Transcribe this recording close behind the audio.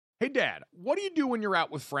Hey, Dad, what do you do when you're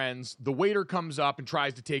out with friends? The waiter comes up and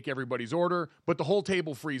tries to take everybody's order, but the whole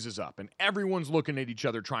table freezes up and everyone's looking at each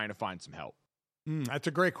other trying to find some help. That's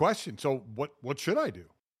a great question. So what should I do?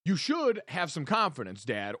 You should have some confidence,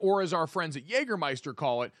 Dad, or as our friends at Jägermeister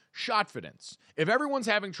call it, shotfidence. If everyone's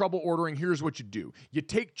having trouble ordering, here's what you do. You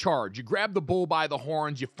take charge, you grab the bull by the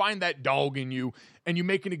horns, you find that dog in you, and you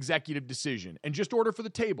make an executive decision. And just order for the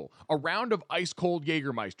table a round of ice-cold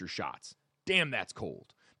Jägermeister shots. Damn, that's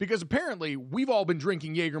cold. Because apparently, we've all been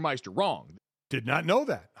drinking Jägermeister wrong. Did not know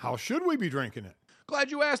that. How should we be drinking it? Glad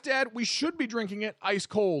you asked, Dad. We should be drinking it ice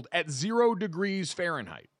cold at 0 degrees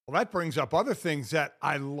Fahrenheit. Well, that brings up other things that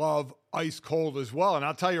I love ice cold as well. And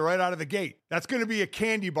I'll tell you right out of the gate, that's going to be a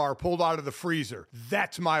candy bar pulled out of the freezer.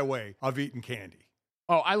 That's my way of eating candy.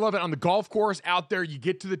 Oh, I love it. On the golf course out there, you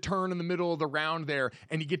get to the turn in the middle of the round there,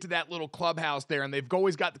 and you get to that little clubhouse there, and they've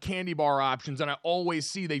always got the candy bar options, and I always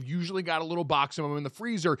see they've usually got a little box of them in the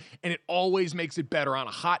freezer, and it always makes it better on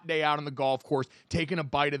a hot day out on the golf course, taking a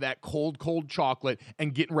bite of that cold, cold chocolate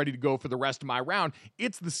and getting ready to go for the rest of my round.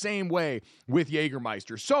 It's the same way with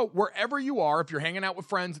Jägermeister. So wherever you are, if you're hanging out with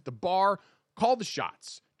friends at the bar, call the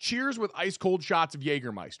shots. Cheers with ice-cold shots of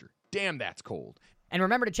Jägermeister. Damn, that's cold. And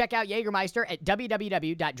remember to check out Jägermeister at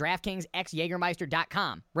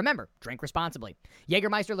www.draftkingsxjagermeister.com. Remember, drink responsibly.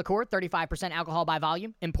 Jägermeister liqueur, 35% alcohol by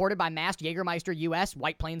volume, imported by Mast Jägermeister US,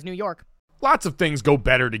 White Plains, New York. Lots of things go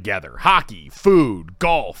better together. Hockey, food,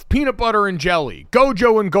 golf, peanut butter and jelly,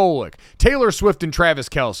 Gojo and Golic, Taylor Swift and Travis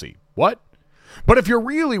Kelce. What? But if you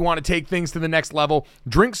really want to take things to the next level,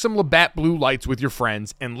 drink some Labatt Blue Lights with your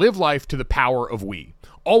friends and live life to the power of we.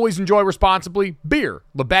 Always enjoy responsibly. Beer,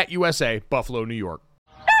 Labatt USA, Buffalo, New York.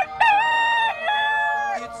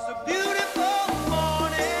 It's a beautiful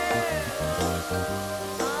morning.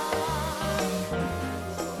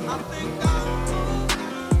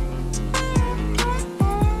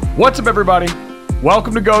 What's up, everybody?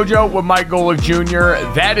 Welcome to Gojo with Mike Golic Jr.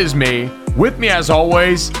 That is me. With me, as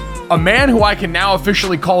always, a man who I can now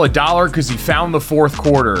officially call a dollar because he found the fourth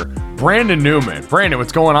quarter, Brandon Newman. Brandon,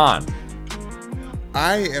 what's going on?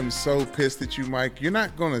 I am so pissed at you, Mike. You're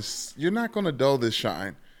not gonna dull this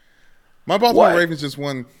shine. My Baltimore Ravens just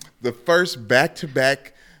won the first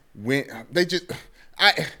back-to-back win.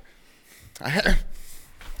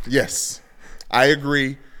 Yes, I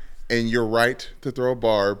agree, and you're right to throw a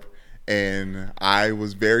barb. And I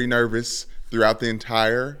was very nervous throughout the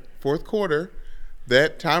entire fourth quarter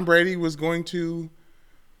that Tom Brady was going to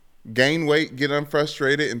gain weight, get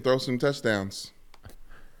unfrustrated, and throw some touchdowns.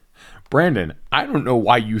 Brandon, I don't know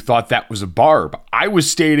why you thought that was a barb. I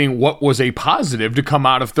was stating what was a positive to come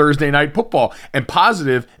out of Thursday Night Football. And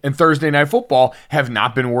positive and Thursday Night Football have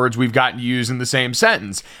not been words we've gotten to use in the same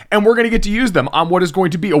sentence. And we're going to get to use them on what is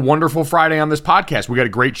going to be a wonderful Friday on this podcast. We got a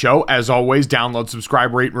great show. As always, download,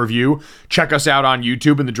 subscribe, rate, and review. Check us out on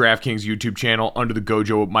YouTube and the DraftKings YouTube channel under the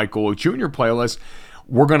Gojo with Mike Golic Jr. playlist.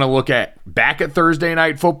 We're going to look back at Thursday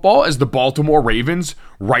Night Football as the Baltimore Ravens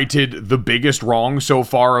righted the biggest wrong so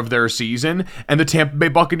far of their season, and the Tampa Bay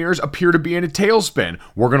Buccaneers appear to be in a tailspin.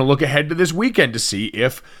 We're going to look ahead to this weekend to see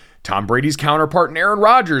if Tom Brady's counterpart Aaron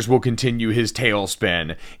Rodgers will continue his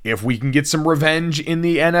tailspin. If we can get some revenge in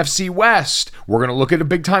the NFC West, we're going to look at a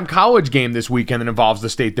big-time college game this weekend that involves the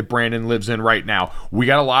state that Brandon lives in right now. We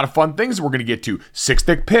got a lot of fun things we're going to get to. Sixx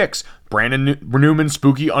Thicc Piccs, Brandon Newman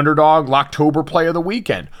spooky underdog Locktober play of the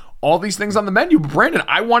weekend. All these things on the menu. But Brandon,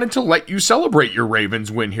 I wanted to let you celebrate your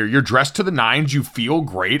Ravens win here. You're dressed to the nines. You feel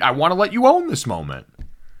great. I want to let you own this moment.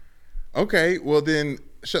 Okay, well then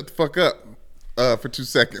shut the fuck up. For 2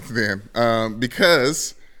 seconds then,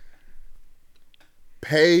 because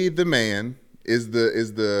pay the man is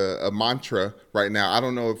the mantra right now. I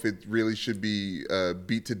don't know if it really should be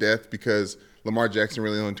beat to death because Lamar Jackson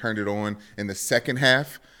really only turned it on in the second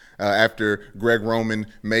half after Greg Roman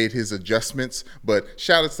made his adjustments. But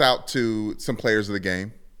shout us out to some players of the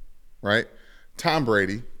game, right? Tom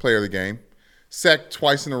Brady, player of the game, sacked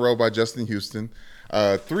twice in a row by Justin Houston,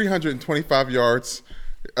 325 yards.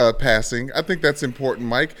 Passing. I think that's important,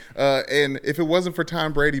 Mike. And if it wasn't for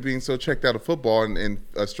Tom Brady being so checked out of football and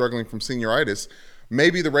struggling from senioritis,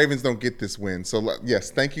 maybe the Ravens don't get this win. So,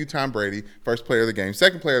 yes, thank you, Tom Brady, first player of the game.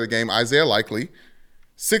 Second player of the game, Isaiah Likely,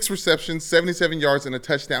 6 receptions, 77 yards, and a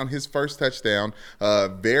touchdown, his first touchdown.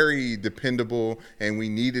 Very dependable, and we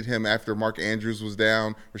needed him after Mark Andrews was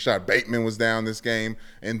down. Rashad Bateman was down this game.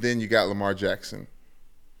 And then you got Lamar Jackson.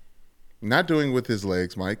 Not doing it with his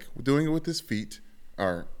legs, Mike. We're doing it with his feet.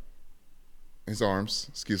 All right. his arms,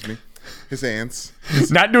 excuse me, his hands.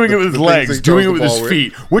 Not doing it with his legs, doing it with his with.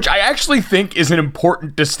 feet, which I actually think is an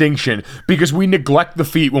important distinction because we neglect the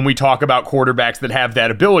feet when we talk about quarterbacks that have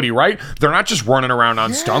that ability, right? They're not just running around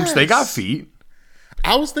on stumps. They got feet.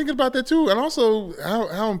 I was thinking about that too. And also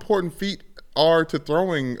how important feet are to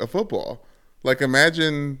throwing a football. Like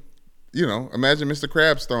imagine Mr.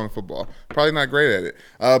 Krabs throwing a football. Probably not great at it.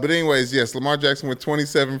 But anyways, yes, Lamar Jackson went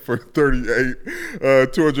 27 for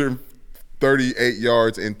 38, 238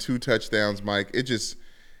 yards and 2 touchdowns, Mike.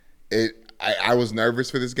 I was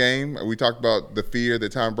nervous for this game. We talked about the fear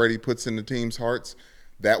that Tom Brady puts in the team's hearts.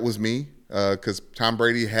 That was me because Tom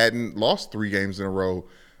Brady hadn't lost 3 games in a row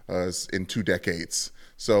in 2 decades.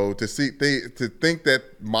 So to think that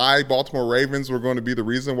my Baltimore Ravens were going to be the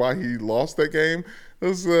reason why he lost that game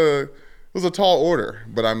was a tall order.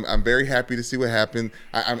 But I'm very happy to see what happened.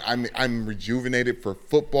 I'm rejuvenated for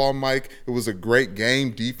football, Mike. It was a great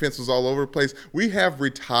game. Defense was all over the place. We have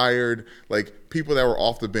retired people that were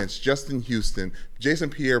off the bench. Justin Houston,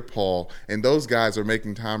 Jason Pierre-Paul, and those guys are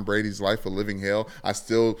making Tom Brady's life a living hell.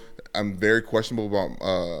 I'm very questionable about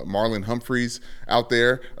Marlon Humphreys out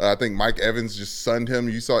there. I think Mike Evans just sunned him.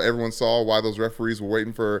 Everyone saw why those referees were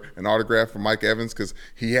waiting for an autograph from Mike Evans because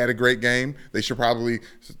he had a great game. They should probably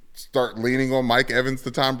start leaning on Mike Evans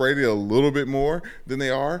to Tom Brady a little bit more than they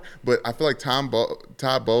are. But I feel like Todd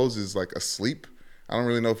Bowles is asleep. I don't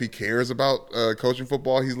really know if he cares about coaching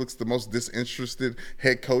football. He looks the most disinterested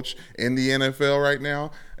head coach in the NFL right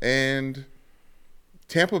now. And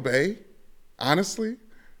Tampa Bay, honestly,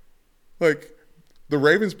 the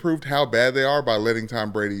Ravens proved how bad they are by letting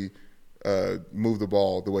Tom Brady move the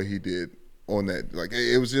ball the way he did on that.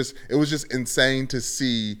 It was just insane to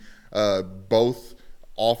see both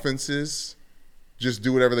offenses just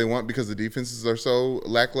do whatever they want because the defenses are so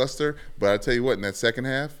lackluster. But I tell you what, in that second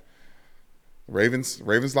half, Ravens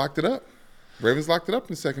locked it up. Ravens locked it up in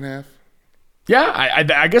the second half. Yeah,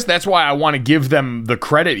 I guess that's why I want to give them the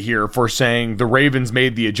credit here for saying the Ravens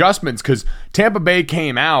made the adjustments because Tampa Bay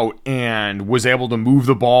came out and was able to move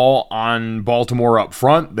the ball on Baltimore up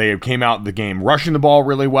front. They came out the game rushing the ball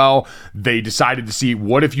really well. They decided to see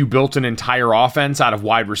what if you built an entire offense out of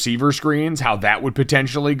wide receiver screens, how that would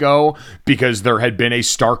potentially go because there had been a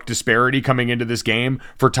stark disparity coming into this game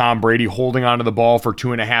for Tom Brady holding onto the ball for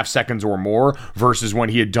 2.5 seconds or more versus when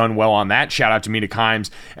he had done well on that. Shout out to Mina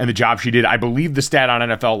Kimes and the job she did. I believe the stat on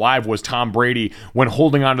NFL Live was Tom Brady, when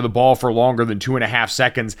holding onto the ball for longer than 2.5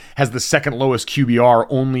 seconds, has the second lowest QBR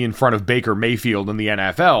only in front of Baker Mayfield in the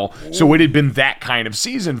NFL. Ooh. So it had been that kind of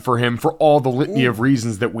season for him for all the litany of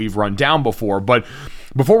reasons that we've run down before. But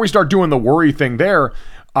before we start doing the worry thing there,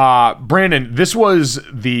 Brandon, this was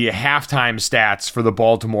the halftime stats for the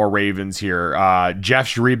Baltimore Ravens here. Jeff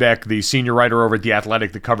Schrebeck, the senior writer over at The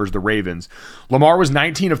Athletic that covers the Ravens. Lamar was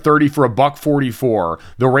 19 of 30 for $144.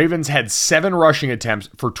 The Ravens had 7 rushing attempts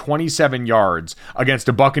for 27 yards against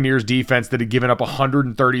a Buccaneers defense that had given up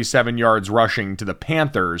 137 yards rushing to the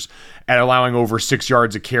Panthers and allowing over 6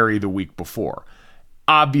 yards a carry the week before.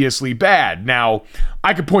 Obviously bad. Now,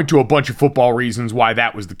 I could point to a bunch of football reasons why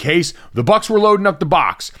that was the case. The Bucs were loading up the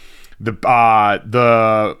box.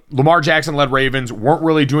 The Lamar Jackson-led Ravens weren't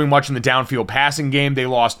really doing much in the downfield passing game. They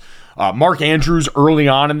lost Mark Andrews early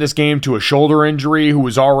on in this game to a shoulder injury, who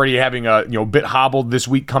was already having a bit hobbled this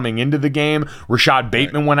week coming into the game. Rashad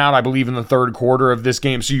Bateman went out, I believe, in the third quarter of this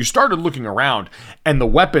game. So you started looking around, and the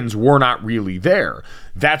weapons were not really there.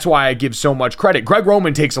 That's why I give so much credit. Greg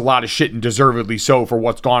Roman takes a lot of shit, and deservedly so, for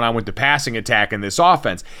what's gone on with the passing attack in this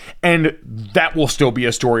offense. And that will still be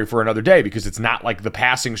a story for another day because it's not like the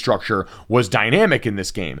passing structure was dynamic in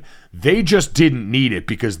this game. They just didn't need it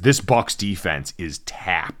because this Bucs defense is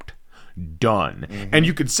tapped. Done. Mm-hmm. And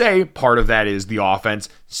you could say part of that is the offense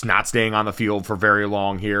not staying on the field for very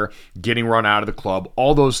long here, getting run out of the club,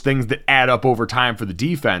 all those things that add up over time for the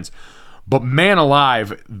defense. But man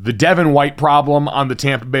alive, the Devin White problem on the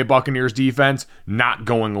Tampa Bay Buccaneers defense not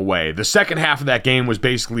going away. The second half of that game was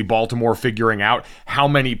basically Baltimore figuring out how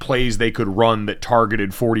many plays they could run that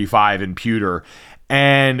targeted 45 and Pewter.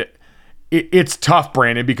 And it's tough,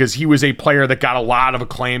 Brandon, because he was a player that got a lot of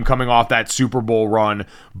acclaim coming off that Super Bowl run,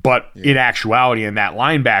 but in actuality, in that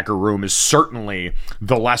linebacker room is certainly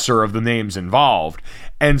the lesser of the names involved.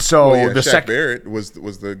 And so Shaq Barrett was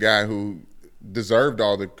the guy who deserved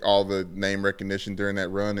all the name recognition during that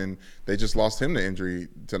run, and they just lost him to injury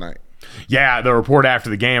tonight. Yeah, the report after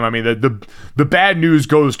the game. I mean, the bad news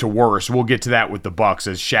goes to worse. We'll get to that with the Bucs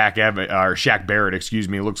as Shaq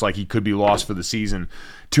Barrett, looks like he could be lost for the season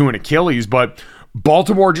to an Achilles. But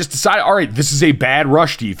Baltimore just decided, all right, this is a bad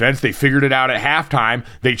rush defense. They figured it out at halftime.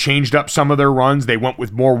 They changed up some of their runs. They went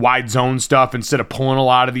with more wide zone stuff instead of pulling a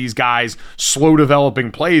lot of these guys' slow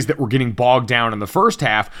developing plays that were getting bogged down in the first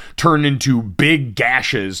half, turned into big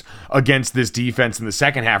gashes against this defense in the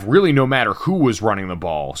second half, really no matter who was running the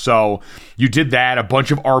ball. So you did that, a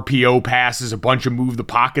bunch of RPO passes, a bunch of move the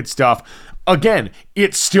pocket stuff. Again,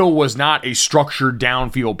 it still was not a structured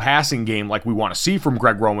downfield passing game like we want to see from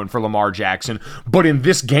Greg Roman for Lamar Jackson. But in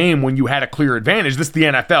this game, when you had a clear advantage, this is the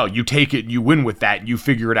NFL. You take it, you win with that, and you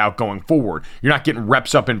figure it out going forward. You're not getting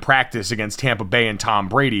reps up in practice against Tampa Bay and Tom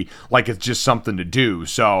Brady like it's just something to do.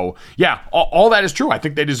 So, yeah, all that is true. I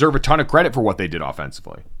think they deserve a ton of credit for what they did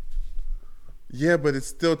offensively. Yeah, but it's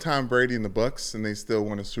still Tom Brady and the Bucs, and they still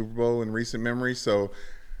won a Super Bowl in recent memory. So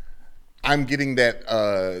I'm getting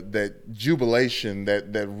that jubilation,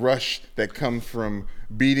 that rush that comes from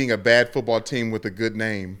beating a bad football team with a good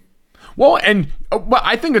name. Well, and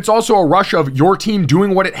I think it's also a rush of your team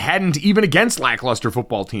doing what it hadn't even against lackluster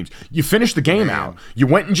football teams. You finished the game out. You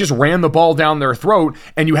went and just ran the ball down their throat,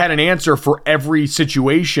 and you had an answer for every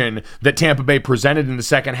situation that Tampa Bay presented in the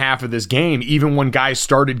second half of this game. Even when guys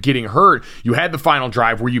started getting hurt, you had the final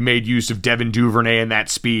drive where you made use of Devin Duvernay and that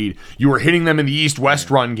speed. You were hitting them in the East-West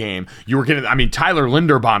run game. You were getting, Tyler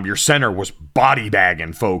Linderbaum, your center, was body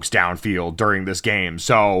bagging folks downfield during this game.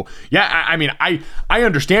 So, yeah, I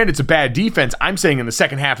understand it's a bad defense. I'm saying in the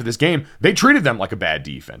second half of this game, they treated them like a bad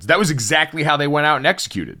defense. That was exactly how they went out and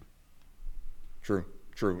executed. True.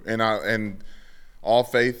 And all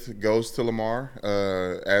faith goes to Lamar,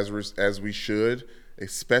 as we should,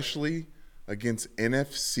 especially against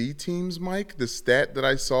NFC teams, Mike. The stat that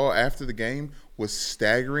I saw after the game was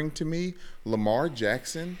staggering to me. Lamar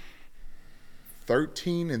Jackson,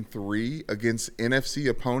 13-3 against NFC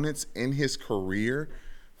opponents in his career.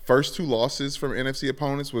 First two losses from NFC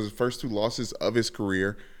opponents was the first two losses of his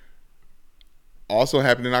career. Also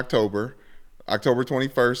happened in October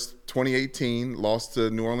 21st, 2018, lost to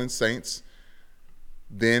New Orleans Saints.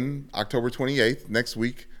 Then October 28th, next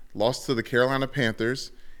week, lost to the Carolina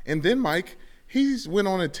Panthers. And then, Mike, he's went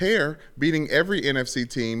on a tear, beating every NFC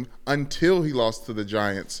team until he lost to the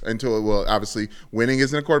Giants. Obviously, winning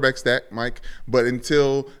isn't a quarterback stat, Mike, but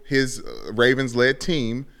until his Ravens-led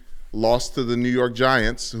team lost to the New York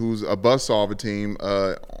Giants, who's a buzzsaw of a team,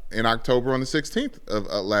 in October on the 16th of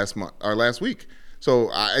last week. So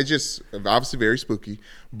I just, obviously very spooky.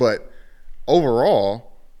 But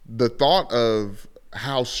overall, the thought of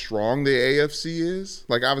how strong the AFC is,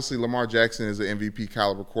 like obviously Lamar Jackson is an MVP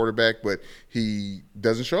caliber quarterback, but he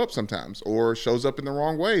doesn't show up sometimes or shows up in the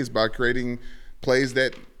wrong ways by creating plays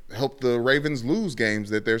that help the Ravens lose games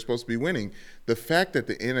that they're supposed to be winning. The fact that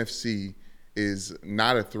the NFC is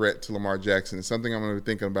not a threat to Lamar Jackson is something I'm going to be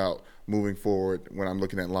thinking about moving forward when I'm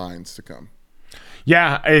looking at lines to come.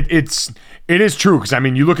 Yeah, it is true because,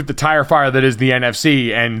 you look at the tire fire that is the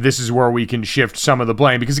NFC, and this is where we can shift some of the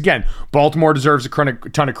blame because, again, Baltimore deserves a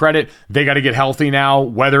ton of credit. They got to get healthy now.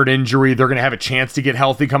 Weathered injury. They're going to have a chance to get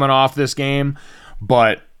healthy coming off this game,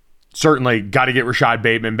 but certainly got to get Rashad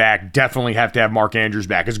Bateman back. Definitely have to have Mark Andrews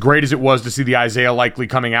back. As great as it was to see the Isaiah Likely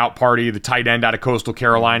coming out party, the tight end out of Coastal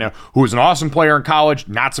Carolina, who was an awesome player in college.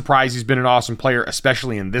 Not surprised he's been an awesome player,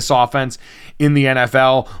 especially in this offense in the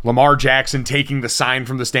NFL. Lamar Jackson taking the sign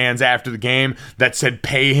from the stands after the game that said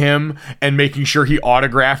pay him and making sure he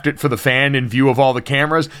autographed it for the fan in view of all the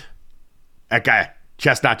cameras. That guy,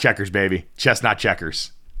 chestnut checkers, baby. Chestnut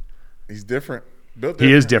checkers. He's different.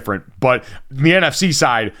 He is different, but the NFC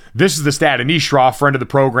side, this is the stat. Anish Shroff, friend of the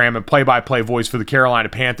program and play-by-play voice for the Carolina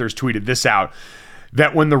Panthers, tweeted this out,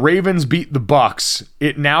 that when the Ravens beat the Bucs,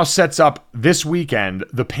 it now sets up this weekend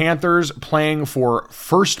the Panthers playing for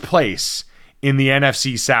first place in the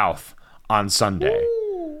NFC South on Sunday.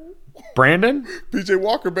 Ooh. Brandon? PJ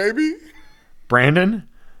Walker, baby. Brandon,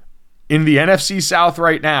 in the NFC South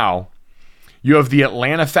right now, you have the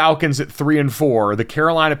Atlanta Falcons at 3-4. The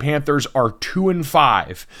Carolina Panthers are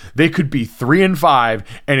 2-5. They could be 3-5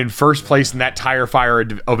 and in first place in that tire fire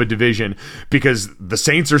of a division because the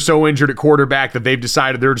Saints are so injured at quarterback that they've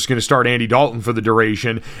decided they're just going to start Andy Dalton for the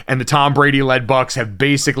duration, and the Tom Brady-led Bucs have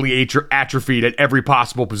basically atrophied at every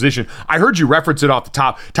possible position. I heard you reference it off the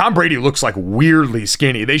top. Tom Brady looks like weirdly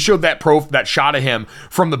skinny. They showed that shot of him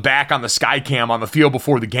from the back on the sky cam on the field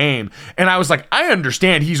before the game, and I was like, I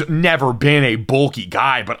understand he's never been a bulky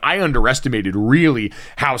guy, but I underestimated really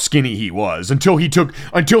how skinny he was until he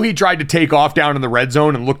tried to take off down in the red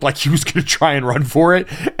zone and looked like he was going to try and run for it,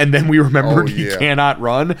 and then we remembered he cannot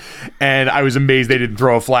run, and I was amazed they didn't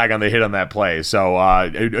throw a flag on the hit on that play. So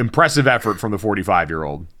impressive effort from the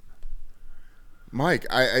 45-year-old. Mike,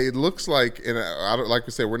 it looks like, and like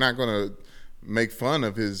we said, we're not going to make fun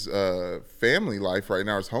of his family life right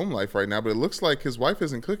now, his home life right now, but it looks like his wife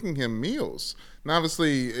isn't cooking him meals. Now,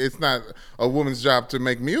 obviously, it's not a woman's job to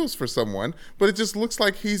make meals for someone, but it just looks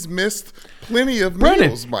like he's missed plenty of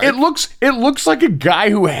meals, Mike. It looks like a guy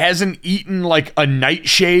who hasn't eaten like a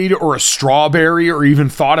nightshade or a strawberry or even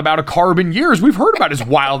thought about a carb in years. We've heard about his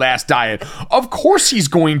wild ass diet. Of course he's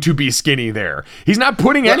going to be skinny there. He's not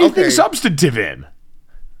putting anything substantive in.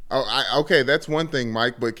 Okay, that's one thing,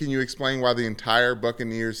 Mike, but can you explain why the entire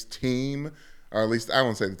Buccaneers team, or at least I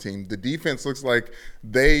won't say the team, the defense looks like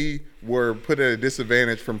they were put at a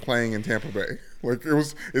disadvantage from playing in Tampa Bay? Like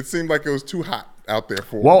it seemed like it was too hot out there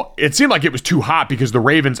for them. Well, it seemed like it was too hot because the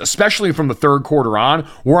Ravens, especially from the third quarter on,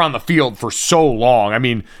 were on the field for so long. I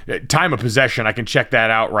mean, time of possession, I can check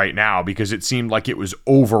that out right now because it seemed like it was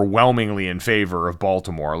overwhelmingly in favor of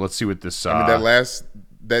Baltimore. Let's see what this...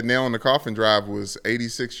 That nail in the coffin drive was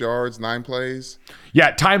 86 yards, 9 plays.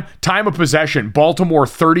 Yeah, time of possession. Baltimore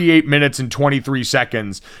 38 minutes and 23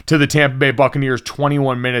 seconds to the Tampa Bay Buccaneers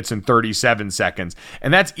 21 minutes and 37 seconds.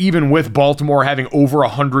 And that's even with Baltimore having over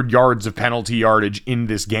 100 yards of penalty yardage in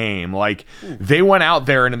this game. Like, they went out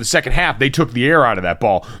there and in the second half, they took the air out of that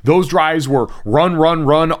ball. Those drives were run,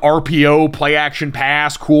 RPO, play action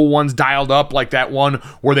pass, cool ones dialed up like that one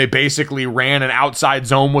where they basically ran an outside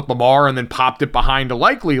zone with Lamar and then popped it behind a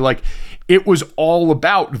likely. Like, it was all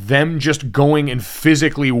about them just going and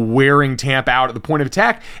physically wearing Tampa out at the point of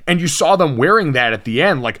attack. And you saw them wearing that at the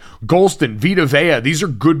end. Like Golston, Vita Vea, these are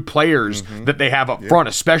good players that they have up front,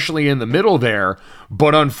 especially in the middle there.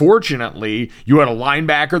 But unfortunately, you had a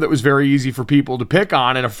linebacker that was very easy for people to pick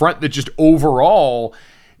on and a front that just overall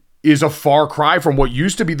is a far cry from what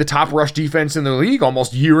used to be the top rush defense in the league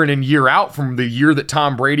almost year in and year out from the year that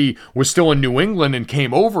Tom Brady was still in New England and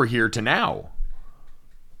came over here to now.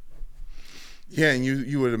 Yeah, and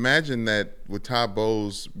you would imagine that with Todd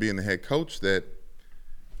Bowles being the head coach that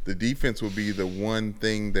the defense would be the one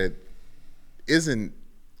thing that isn't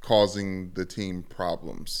causing the team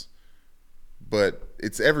problems. But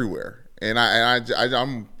it's everywhere. And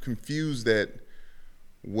I'm confused at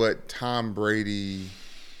what Tom Brady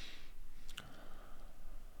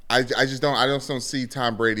I just don't see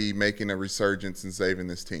Tom Brady making a resurgence and saving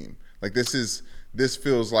this team. Like this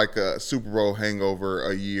feels like a Super Bowl hangover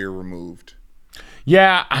a year removed.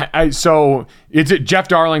 Yeah, so it's Jeff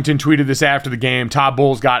Darlington tweeted this after the game. Todd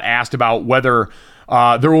Bowles got asked about whether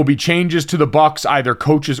there will be changes to the Bucs, either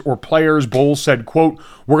coaches or players. Bowles said, quote,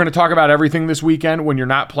 "We're going to talk about everything this weekend. When you're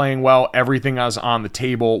not playing well, everything is on the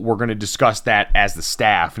table. We're going to discuss that as the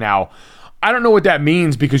staff." Now, I don't know what that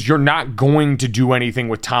means because you're not going to do anything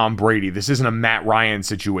with Tom Brady. This isn't a Matt Ryan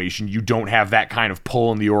situation. You don't have that kind of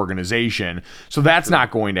pull in the organization. So that's not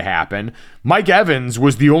going to happen. Mike Evans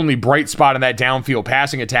was the only bright spot in that downfield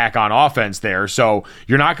passing attack on offense there. So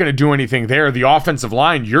you're not going to do anything there. The offensive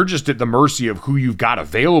line, you're just at the mercy of who you've got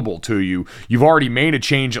available to you. You've already made a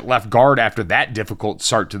change at left guard after that difficult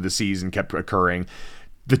start to the season kept occurring.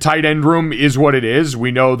 The tight end room is what it is.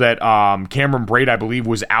 We know that Cameron Brate, I believe,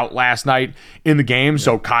 was out last night in the game.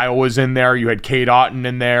 So Kyle was in there. You had Cade Otton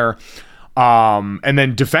in there. And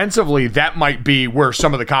then defensively, that might be where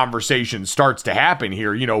some of the conversation starts to happen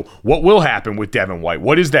here. You know, what will happen with Devin White?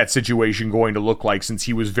 What is that situation going to look like since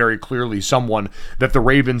he was very clearly someone that the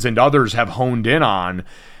Ravens and others have honed in on?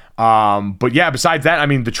 But yeah, besides that, I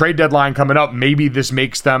mean, the trade deadline coming up, maybe this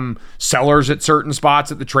makes them sellers at certain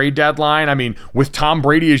spots at the trade deadline. I mean, with Tom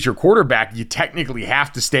Brady as your quarterback, you technically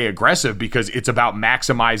have to stay aggressive because it's about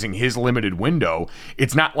maximizing his limited window.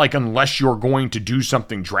 It's not like unless you're going to do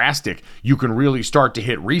something drastic, you can really start to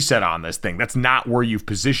hit reset on this thing. That's not where you've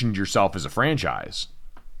positioned yourself as a franchise.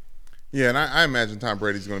 Yeah, and I imagine Tom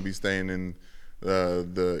Brady's going to be staying in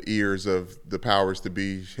the ears of the powers to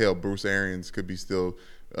be. Hell, Bruce Arians could be still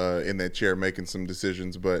in that chair making some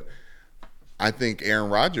decisions. But I think Aaron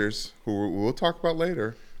Rodgers, who we'll talk about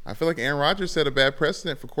later, I feel like Aaron Rodgers set a bad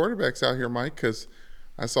precedent for quarterbacks out here, Mike, because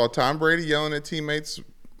I saw Tom Brady yelling at teammates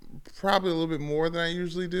probably a little bit more than I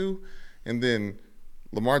usually do. And then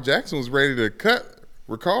Lamar Jackson was ready to cut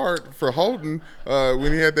Ricard for holding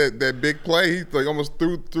when he had that big play. He like almost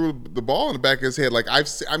threw the ball in the back of his head. Like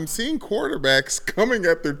I'm seeing quarterbacks coming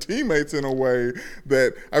at their teammates in a way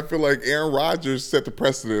that I feel like Aaron Rodgers set the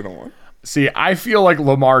precedent on. See, I feel like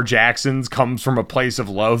Lamar Jackson's comes from a place of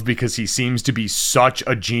love because he seems to be such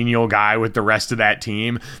a genial guy with the rest of that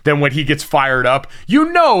team. Then when he gets fired up,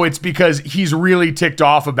 you know it's because he's really ticked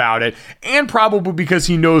off about it and probably because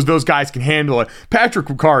he knows those guys can handle it. Patrick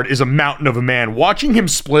Ricard is a mountain of a man. Watching him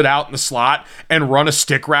split out in the slot and run a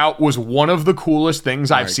stick route was one of the coolest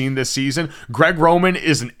things I've seen this season. Greg Roman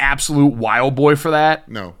is an absolute wild boy for that.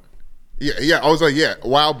 No. Yeah. I was like, yeah,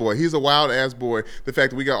 wild boy. He's a wild ass boy. The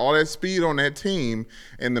fact that we got all that speed on that team,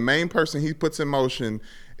 and the main person he puts in motion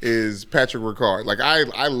is Patrick Ricard. Like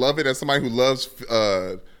I love it as somebody who loves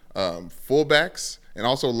fullbacks and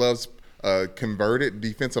also loves converted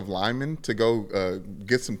defensive linemen to go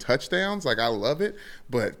get some touchdowns. Like I love it,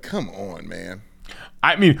 but come on, man.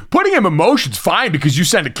 I mean, putting him in motion's fine because you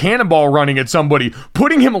send a cannonball running at somebody.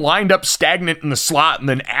 Putting him lined up stagnant in the slot and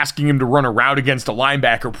then asking him to run a route against a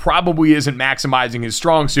linebacker probably isn't maximizing his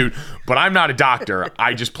strong suit, but I'm not a doctor.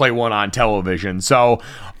 I just play one on television. So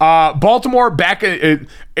Baltimore back at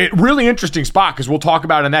really interesting spot because we'll talk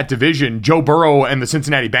about in that division, Joe Burrow and the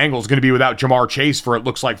Cincinnati Bengals going to be without Jamar Chase for it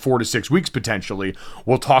looks like 4 to 6 weeks potentially.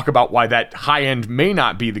 We'll talk about why that high end may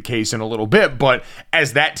not be the case in a little bit, but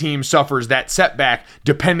as that team suffers that setback,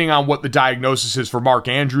 depending on what the diagnosis is for Mark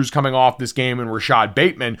Andrews coming off this game and Rashad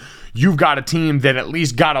Bateman, you've got a team that at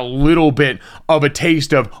least got a little bit of a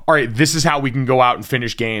taste of, all right, this is how we can go out and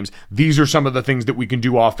finish games. These are some of the things that we can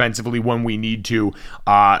do offensively when we need to,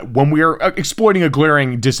 when we are exploiting a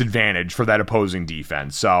glaring disadvantage for that opposing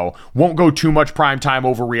defense. So won't go too much primetime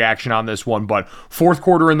overreaction on this one, but fourth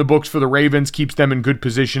quarter in the books for the Ravens keeps them in good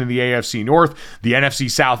position in the AFC North. The NFC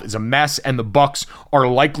South is a mess, and the Bucs are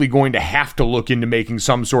likely going to have to look into making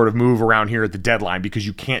some sort of move around here at the deadline because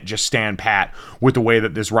you can't just stand pat with the way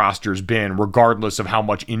that this roster's been, regardless of how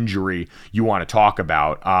much injury you want to talk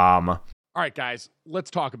about. All right, guys,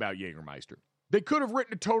 let's talk about Jägermeister. They could have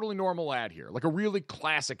written a totally normal ad here, like a really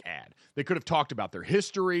classic ad. They could have talked about their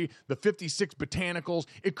history, the 56 botanicals.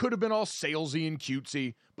 It could have been all salesy and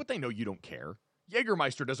cutesy, but they know you don't care.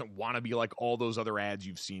 Jägermeister doesn't want to be like all those other ads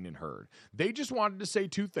you've seen and heard. They just wanted to say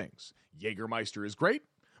two things. Jägermeister is great,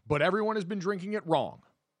 but everyone has been drinking it wrong.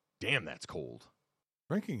 Damn, that's cold.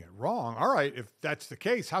 Drinking it wrong? All right, if that's the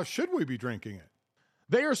case, how should we be drinking it?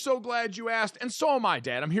 They are so glad you asked, and so am I,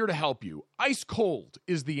 Dad. I'm here to help you. Ice cold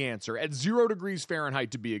is the answer, at 0 degrees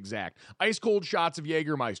Fahrenheit to be exact. Ice cold shots of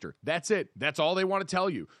Jägermeister. That's it. That's all they want to tell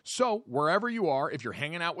you. So, wherever you are, if you're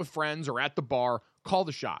hanging out with friends or at the bar, call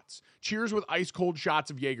the shots. Cheers with ice cold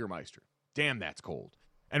shots of Jägermeister. Damn, that's cold.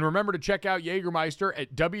 And remember to check out Jägermeister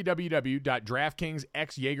at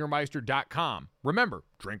www.draftkingsxjagermeister.com. Remember,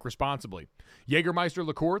 drink responsibly. Jägermeister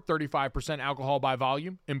liqueur, 35% alcohol by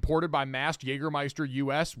volume, imported by Mast Jägermeister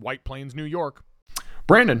US, White Plains, New York.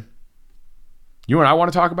 Brandon, you and I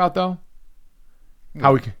want to talk about, though,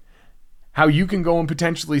 how you can go and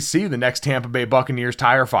potentially see the next Tampa Bay Buccaneers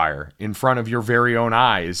tire fire in front of your very own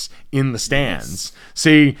eyes in the stands. Yes.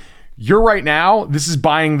 See, you're right now, this is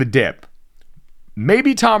buying the dip.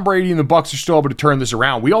 Maybe Tom Brady and the Bucs are still able to turn this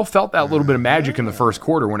around. We all felt that little bit of magic in the first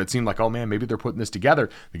quarter when it seemed like, oh man, maybe they're putting this together.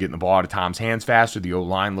 They're getting the ball out of Tom's hands faster. The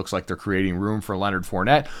O-line looks like they're creating room for Leonard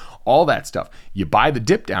Fournette. All that stuff. You buy the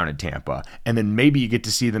dip down in Tampa, and then maybe you get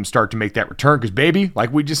to see them start to make that return because, baby,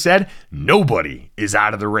 like we just said, nobody is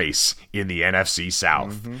out of the race in the NFC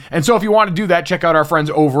South. Mm-hmm. And so if you want to do that, check out our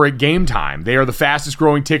friends over at Game Time. They are the fastest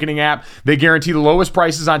growing ticketing app. They guarantee the lowest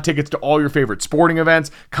prices on tickets to all your favorite sporting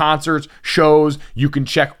events, concerts, shows. You can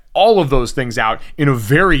check all of those things out in a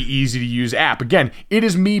very easy to use app. Again, it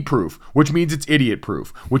is me proof, which means it's idiot proof,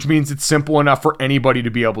 which means it's simple enough for anybody to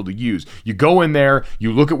be able to use. You go in there,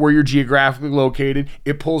 you look at where you're geographically located,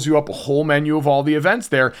 it pulls you up a whole menu of all the events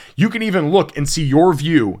there. You can even look and see your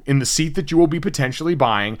view in the seat that you will be potentially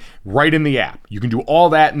buying right in the app. You can do all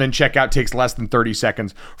that and then check out. Takes less than 30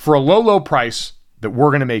 seconds for a low price that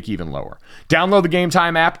we're going to make even lower. Download the Game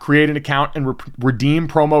Time app, create an account, and redeem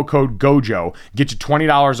promo code GOJO. Get you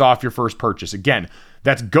 $20 off your first purchase. Again,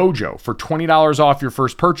 that's GOJO for $20 off your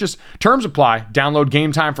first purchase. Terms apply. Download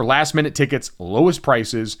Game Time for last-minute tickets. Lowest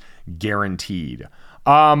prices guaranteed.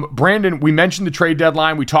 Brandon, we mentioned the trade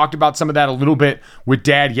deadline. We talked about some of that a little bit with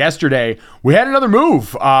Dad yesterday. We had another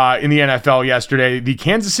move in the NFL yesterday. The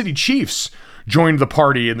Kansas City Chiefs joined the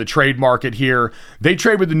party in the trade market here. They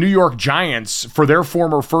trade with the New York Giants for their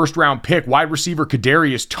former first-round pick, wide receiver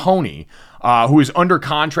Kadarius Toney, who is under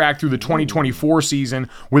contract through the 2024 season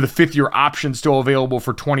with a fifth-year option still available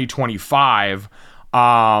for 2025.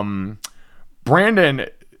 Brandon,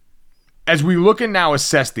 as we look and now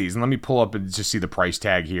assess these, and let me pull up and just see the price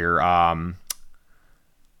tag here.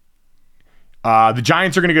 The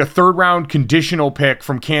Giants are going to get a third-round conditional pick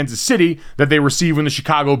from Kansas City that they received when the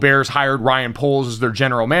Chicago Bears hired Ryan Poles as their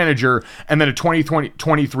general manager, and then a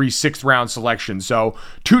 2023 sixth-round selection. So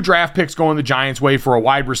 2 draft picks going the Giants' way for a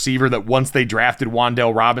wide receiver that once they drafted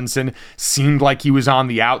Wan'Dale Robinson seemed like he was on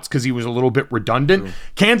the outs because he was a little bit redundant. True.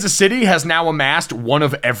 Kansas City has now amassed one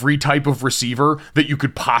of every type of receiver that you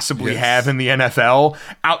could possibly have in the NFL.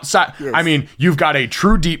 Outside, I mean, you've got a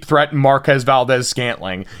true deep threat in Marquez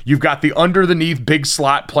Valdez-Scantling. You've got the under underneath big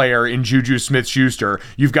slot player in Juju Smith-Schuster.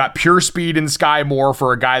 You've got pure speed in Sky Moore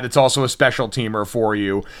for a guy that's also a special teamer for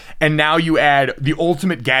you. And now you add the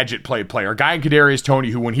ultimate gadget player, a guy in Kadarius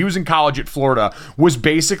Toney, who when he was in college at Florida was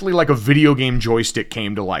basically like a video game joystick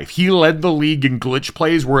came to life. He led the league in glitch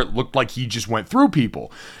plays where it looked like he just went through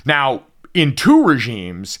people. Now, in two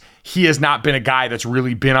regimes, he has not been a guy that's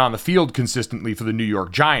really been on the field consistently for the New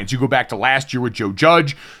York Giants. You go back to last year with Joe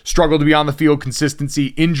Judge, struggled to be on the field consistency.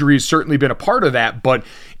 Injuries certainly been a part of that, but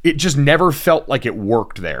it just never felt like it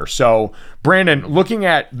worked there. So, Brandon, looking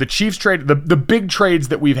at the Chiefs trade, the big trades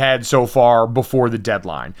that we've had so far before the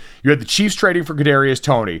deadline, you had the Chiefs trading for Kadarius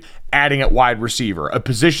Toney, adding at wide receiver, a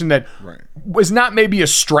position that was not maybe a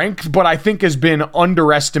strength, but I think has been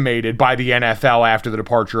underestimated by the NFL after the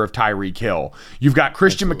departure of Tyreek Hill. You've got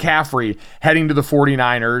Christian McCaffrey heading to the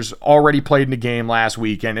 49ers, already played in a game last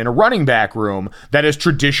weekend, in a running back room that has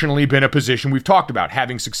traditionally been a position we've talked about,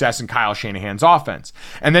 having success in Kyle Shanahan's offense.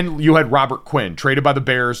 And then you had Robert Quinn, traded by the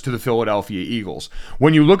Bears to the Philadelphia Eagles.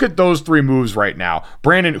 When you look at those three moves right now,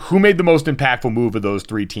 Brandon, who made the most impactful move of those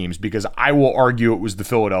three teams? Because I will argue it was the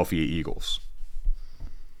Philadelphia Eagles.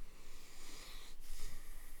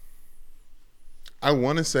 I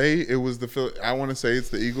want to say it was I want to say it's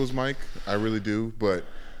the Eagles, Mike. I really do. But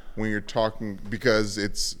when you're talking, because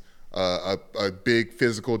it's a big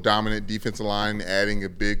physical dominant defensive line, adding a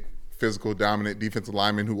big physical dominant defensive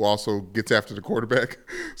lineman who also gets after the quarterback.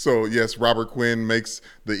 So yes, Robert Quinn makes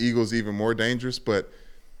the Eagles even more dangerous. But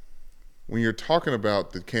when you're talking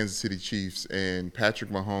about the Kansas City Chiefs and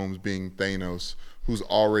Patrick Mahomes being Thanos, who's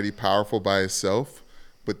already powerful by himself,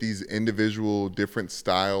 but these individual different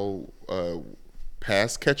style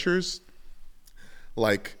pass catchers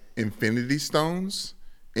like Infinity Stones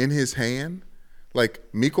in his hand, like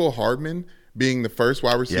Mecole Hardman being the first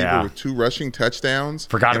wide receiver with 2 rushing touchdowns.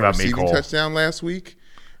 Forgot about receiving Mecole. touchdown last week.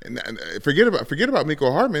 And forget about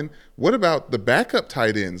Mecole Hardman. What about the backup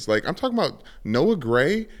tight ends? Like, I'm talking about Noah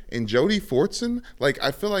Gray and Jody Fortson. Like,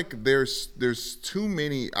 I feel like there's too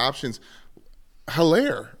many options.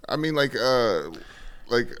 Hilaire. I mean, Clyde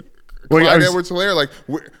Edwards-Hilaire. Like,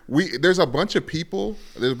 there's a bunch of people.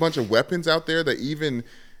 There's a bunch of weapons out there that even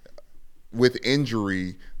with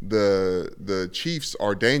injury, the Chiefs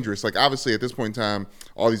are dangerous. Like, obviously, at this point in time,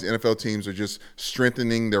 all these NFL teams are just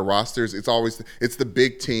strengthening their rosters. It's the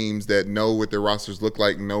big teams that know what their rosters look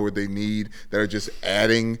like, know what they need, that are just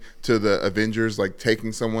adding to the Avengers, like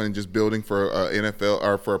taking someone and just building for a NFL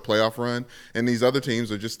or for a playoff run. And these other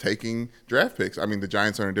teams are just taking draft picks. I mean, the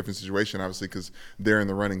Giants are in a different situation, obviously, because they're in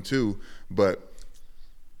the running too. But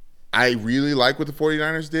I really like what the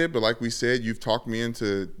 49ers did, but like we said, you've talked me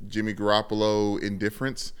into Jimmy Garoppolo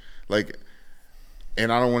indifference. And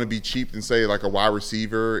I don't want to be cheap and say like a wide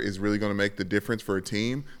receiver is really going to make the difference for a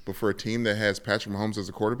team, but for a team that has Patrick Mahomes as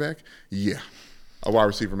a quarterback, yeah, a wide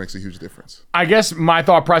receiver makes a huge difference. I guess my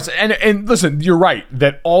thought process, and listen, you're right,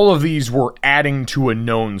 that all of these were adding to a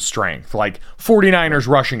known strength, like 49ers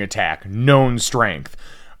rushing attack, known strength.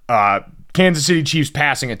 Kansas City Chiefs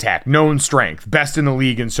passing attack, known strength, best in the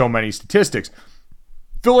league in so many statistics.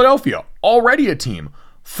 Philadelphia, already a team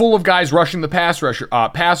full of guys rushing the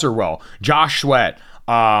passer well. Josh Sweat,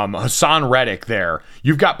 Hassan Reddick there.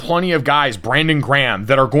 You've got plenty of guys, Brandon Graham,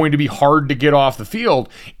 that are going to be hard to get off the field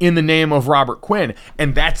in the name of Robert Quinn.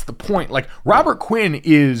 And that's the point. Like, Robert Quinn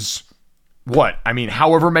is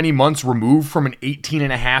however many months removed from an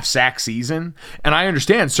 18.5 sack season. And I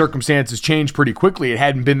understand circumstances change pretty quickly. It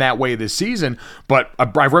hadn't been that way this season, but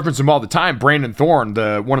I reference him all the time. Brandon Thorne,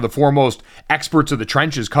 one of the foremost experts of the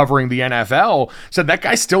trenches covering the NFL, said that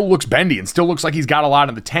guy still looks bendy and still looks like he's got a lot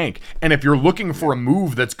in the tank. And if you're looking for a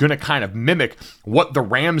move that's going to kind of mimic what the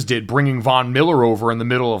Rams did, bringing Von Miller over in the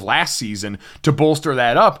middle of last season to bolster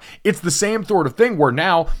that up, it's the same sort of thing where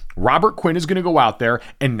now Robert Quinn is going to go out there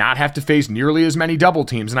and not have to face nearly as many double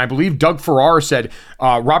teams. And I believe Doug Farrar said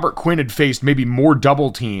Robert Quinn had faced maybe more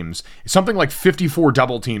double teams, something like 54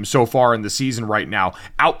 double teams so far in the season right now,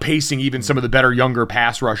 outpacing even some of the better younger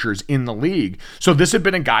pass rushers in the league. So this had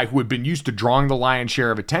been a guy who had been used to drawing the lion's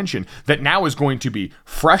share of attention that now is going to be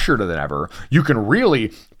fresher than ever. You can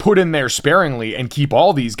really put in there sparingly and keep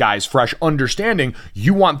all these guys fresh, understanding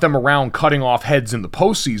you want them around cutting off heads in the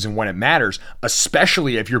postseason when it matters,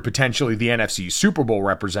 especially if you're potentially the NFC Super Bowl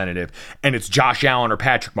representative and it's Josh Allen or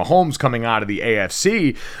Patrick Mahomes coming out of the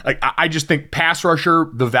AFC. Like, I just think pass rusher,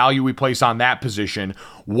 the value we place on that position,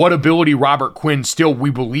 what ability Robert Quinn still we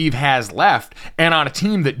believe has left, and on a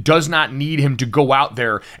team that does not need him to go out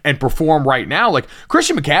there and perform right now. Like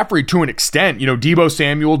Christian McCaffrey to an extent, Deebo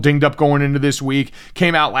Samuel dinged up going into this week,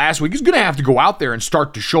 came out out last week, is going to have to go out there and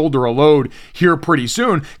start to shoulder a load here pretty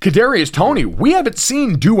soon. Kadarius Toney, we haven't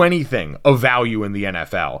seen do anything of value in the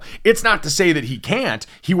NFL. It's not to say that he can't.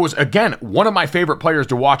 He was, again, one of my favorite players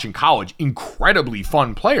to watch in college. Incredibly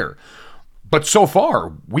fun player. But so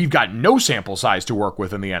far, we've got no sample size to work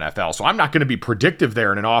with in the NFL, so I'm not going to be predictive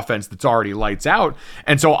there in an offense that's already lights out.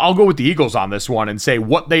 And so I'll go with the Eagles on this one and say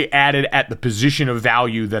what they added at the position of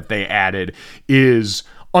value that they added is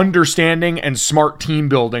understanding and smart team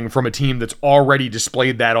building from a team that's already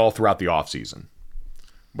displayed that all throughout the offseason.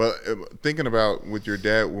 But thinking about with your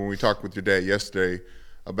dad, when we talked with your dad yesterday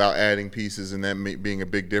about adding pieces and that being a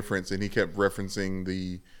big difference, and he kept referencing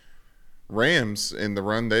the Rams in the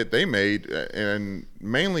run that they made, and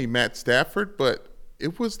mainly Matt Stafford, but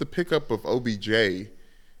it was the pickup of OBJ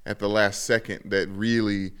at the last second that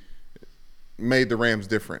really made the Rams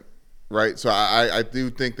different, right? So I do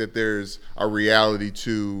think that there's a reality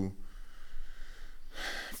to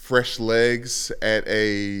fresh legs at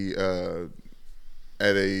a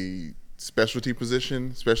specialty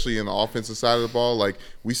position, especially in the offensive side of the ball. Like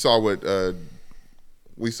we saw what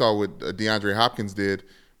DeAndre Hopkins did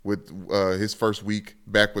with his first week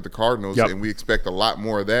back with the Cardinals, and we expect a lot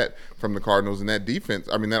more of that from the Cardinals. And that defense,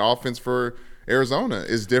 I mean, that offense for Arizona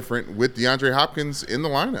is different with DeAndre Hopkins in the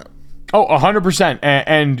lineup. Oh, 100%.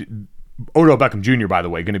 And Odell Beckham Jr., by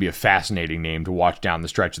the way, going to be a fascinating name to watch down the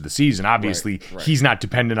stretch of the season. Obviously, he's not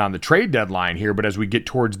dependent on the trade deadline here, but as we get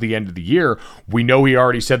towards the end of the year, we know he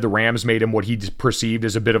already said the Rams made him what he perceived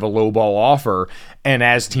as a bit of a lowball offer. And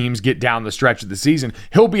as teams get down the stretch of the season,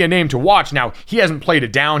 he'll be a name to watch. Now, he hasn't played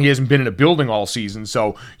it down. He hasn't been in a building all season,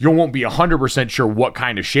 so you won't be 100% sure what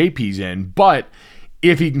kind of shape he's in. But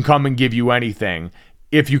if he can come and give you anything,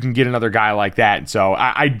 if you can get another guy like that. And so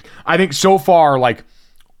I think so far, like,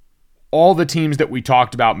 all the teams that we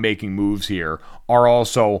talked about making moves here are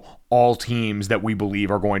also all teams that we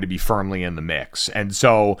believe are going to be firmly in the mix. And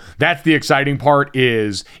so that's the exciting part,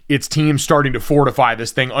 is it's teams starting to fortify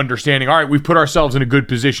this thing, understanding, all right, we've put ourselves in a good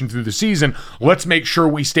position through the season. Let's make sure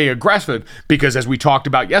we stay aggressive, because as we talked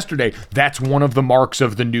about yesterday, that's one of the marks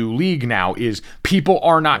of the new league now, is people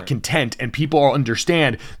are not content, and people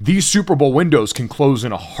understand these Super Bowl windows can close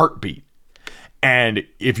in a heartbeat. And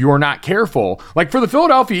if you're not careful, like for the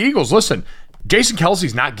Philadelphia Eagles, listen, Jason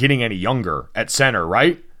Kelce's not getting any younger at center,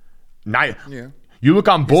 right? You look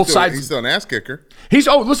on both sides. He's still an ass kicker.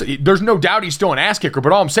 Listen, there's no doubt he's still an ass kicker,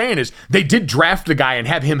 but all I'm saying is they did draft the guy and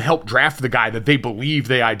have him help draft the guy that they believe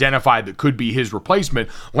they identified that could be his replacement.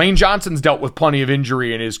 Lane Johnson's dealt with plenty of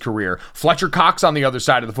injury in his career. Fletcher Cox on the other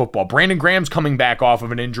side of the football. Brandon Graham's coming back off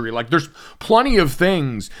of an injury. Like, there's plenty of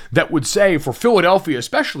things that would say, for Philadelphia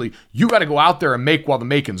especially, you got to go out there and make while the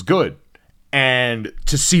making's good. And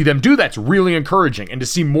to see them do that's really encouraging. And to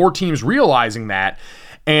see more teams realizing that.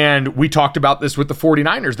 And we talked about this with the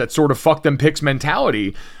 49ers, that sort of fuck them Piccs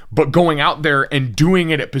mentality, but going out there and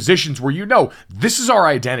doing it at positions where you know, this is our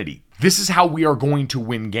identity. This is how we are going to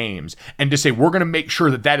win games. And to say we're going to make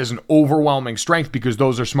sure that that is an overwhelming strength because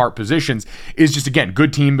those are smart positions is just, again,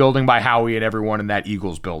 good team building by Howie and everyone in that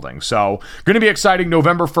Eagles building. So going to be exciting.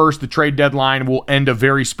 November 1st, the trade deadline will end a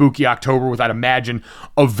very spooky October with, I'd imagine,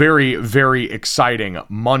 a very, very exciting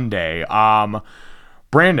Monday.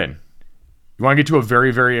 Brandon, you want to get to a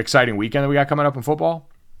very, very exciting weekend that we got coming up in football?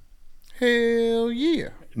 Hell yeah.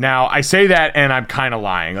 Now, I say that and I'm kind of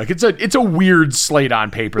lying. Like, it's a weird slate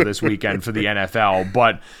on paper this weekend for the NFL,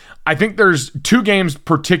 but I think there's two games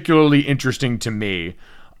particularly interesting to me.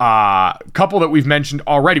 A couple that we've mentioned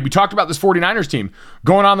already. We talked about this 49ers team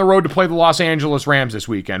going on the road to play the Los Angeles Rams this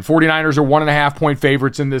weekend. 49ers are 1.5-point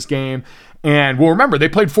favorites in this game. And we'll remember, they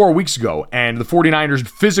played 4 weeks ago, and the 49ers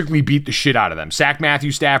physically beat the shit out of them. Sacked Matthew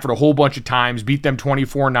Stafford a whole bunch of times, beat them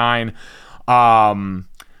 24-9.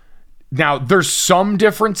 Now, there's some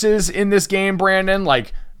differences in this game, Brandon.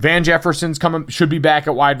 Like, Van Jefferson's should be back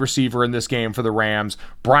at wide receiver in this game for the Rams.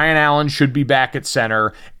 Brian Allen should be back at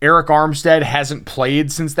center. Eric Armstead hasn't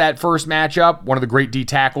played since that first matchup, one of the great D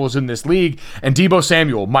tackles in this league. And Deebo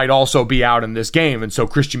Samuel might also be out in this game. And so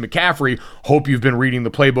Christian McCaffrey, hope you've been reading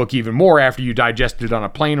the playbook even more after you digested it on a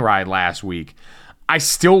plane ride last week. I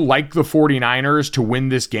still like the 49ers to win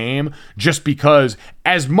this game just because,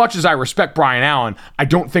 as much as I respect Brian Allen, I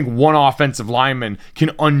don't think one offensive lineman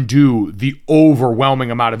can undo the overwhelming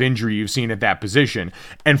amount of injury you've seen at that position.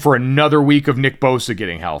 And for another week of Nick Bosa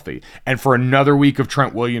getting healthy, and for another week of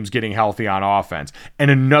Trent Williams getting healthy on offense, and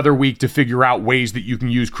another week to figure out ways that you can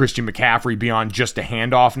use Christian McCaffrey beyond just a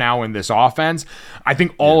handoff now in this offense, I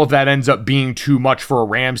think all of that ends up being too much for a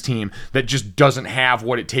Rams team that just doesn't have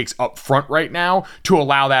what it takes up front right now to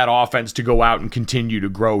allow that offense to go out and continue to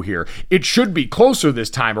grow here. It should be closer this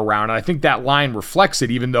time around, and I think that line reflects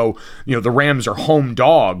it, even though, the Rams are home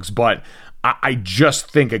dogs. But I just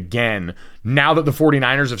think, again, now that the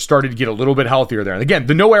 49ers have started to get a little bit healthier there, and again,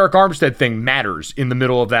 the no Eric Armstead thing matters in the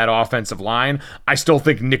middle of that offensive line. I still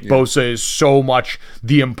think Nick Bosa is so much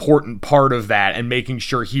the important part of that, and making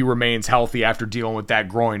sure he remains healthy after dealing with that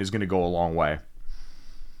groin is going to go a long way.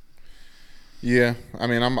 Yeah, I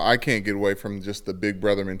mean, I can't get away from just the big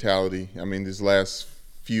brother mentality. I mean, these last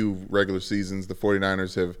few regular seasons, the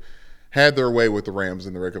 49ers have had their way with the Rams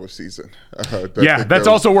in the regular season. That's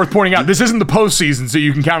also worth pointing out. This isn't the postseason, so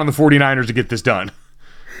you can count on the 49ers to get this done.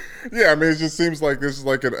 Yeah, I mean, it just seems like this is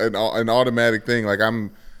like an automatic thing. Like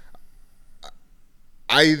I'm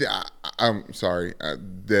sorry,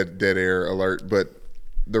 dead air alert, but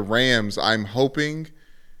the Rams, I'm hoping,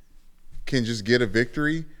 can just get a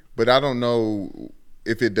victory, but I don't know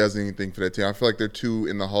if it does anything for that team. I feel like they're too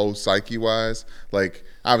in the hole psyche-wise. Like,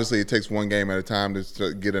 obviously it takes one game at a time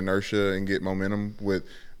to get inertia and get momentum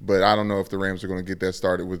but I don't know if the Rams are going to get that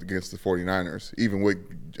started against the 49ers, even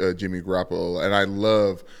with Jimmy Garoppolo. And I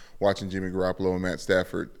love watching Jimmy Garoppolo and Matt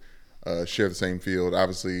Stafford share the same field.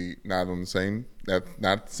 Obviously not at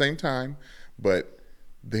the same time, but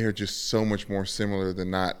they're just so much more similar than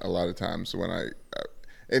not a lot of times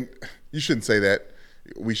and you shouldn't say that.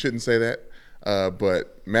 We shouldn't say that.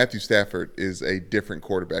 But Matthew Stafford is a different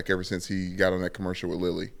quarterback ever since he got on that commercial with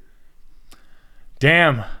Lilly.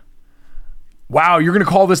 Damn. Wow, you're going to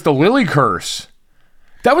call this the Lilly curse.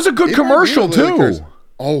 That was a good commercial, too. Curse.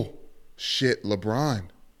 Oh, shit, LeBron.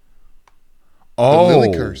 Oh. The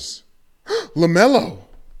Lilly curse. LaMelo.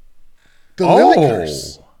 The Lilly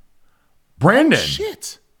curse. Brandon. Oh,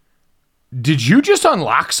 shit. Did you just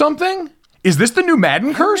unlock something? Is this the new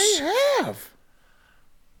Madden curse? I have.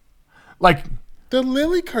 Like the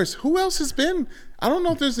Lilly curse. Who else has been? I don't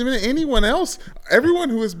know if there's been anyone else.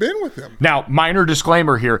 Everyone who has been with him. Now, minor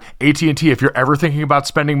disclaimer here. AT&T, if you're ever thinking about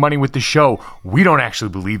spending money with the show, we don't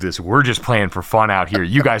actually believe this. We're just playing for fun out here.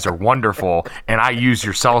 You guys are wonderful, and I use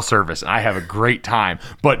your cell service, and I have a great time.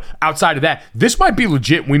 But outside of that, this might be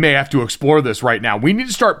legit. We may have to explore this right now. We need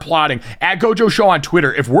to start plotting. At Gojo Show on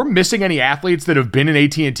Twitter, if we're missing any athletes that have been in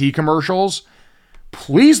AT&T commercials,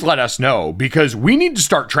 please let us know, because we need to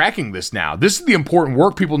start tracking this now. This is the important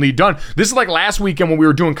work people need done. This is like last weekend when we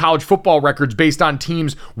were doing college football records based on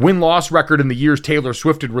teams' win-loss record in the years Taylor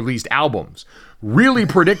Swift had released albums. Really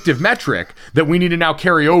predictive metric that we need to now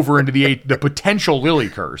carry over into the potential Lilly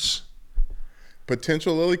curse.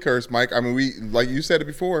 Potential Lilly curse, Mike. I mean, we, like you said it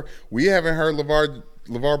before, we haven't heard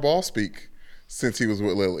LeVar Ball speak since he was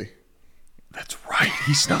with Lilly. That's right.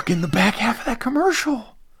 He snuck in the back half of that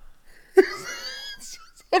commercial.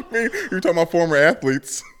 I mean, you're talking about former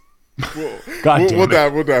athletes. God damn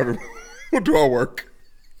it. We'll do our work.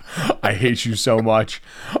 I hate you so much.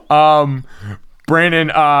 Brandon,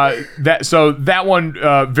 that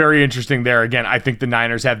one, very interesting there. Again, I think the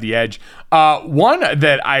Niners have the edge. One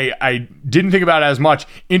that I didn't think about as much,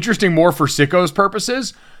 interesting more for sickos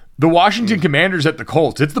purposes, the Washington Commanders at the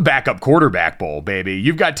Colts. It's the backup quarterback bowl, baby.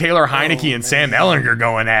 You've got Taylor Heineke and Sam Ehlinger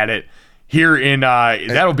going at it here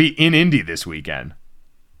that'll be in Indy this weekend.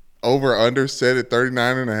 Over under set at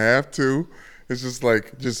 39.5 too. It's just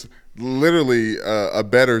literally a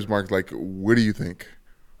bettor's mark. Like, what do you think?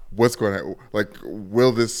 What's going to, like,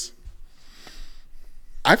 will this?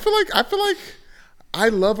 I feel like I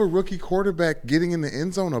love a rookie quarterback getting in the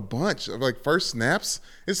end zone a bunch of like first snaps.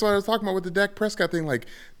 It's what I was talking about with the Dak Prescott thing. Like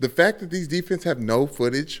the fact that these defense have no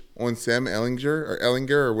footage on Sam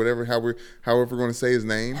Ehlinger or whatever, however we're going to say his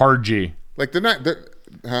name. Hard G. Like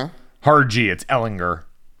Hard G. It's Ehlinger.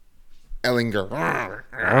 Ehlinger.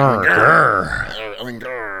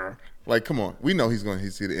 Like, come on. We know he's going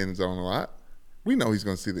to see the end zone a lot. Right?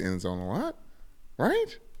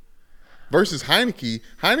 Versus Heineke.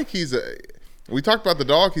 We talked about the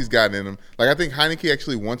dog he's gotten in him. Like, I think Heineke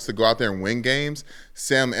actually wants to go out there and win games.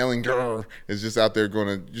 Sam Ehlinger is just out there going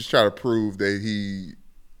to just try to prove that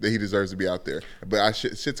he deserves to be out there. But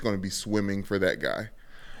shit's going to be swimming for that guy.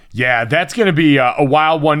 Yeah, that's going to be a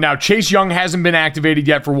wild one. Now, Chase Young hasn't been activated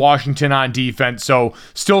yet for Washington on defense, so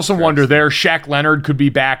still some wonder there. Shaq Leonard could be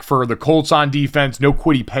back for the Colts on defense. No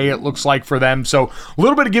Kwity Paye, it looks like, for them. So a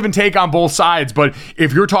little bit of give and take on both sides, but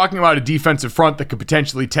if you're talking about a defensive front that could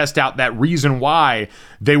potentially test out that reason why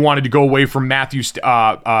they wanted to go away from Matt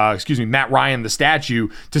Ryan, the statue,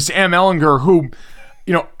 to Sam Ehlinger, who...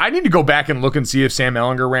 I need to go back and look and see if Sam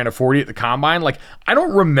Ehlinger ran a 40 at the combine. Like, I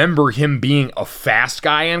don't remember him being a fast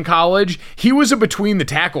guy in college. He was a between the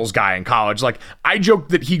tackles guy in college. Like, I joked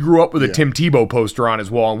that he grew up with a Tim Tebow poster on his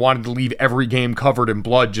wall and wanted to leave every game covered in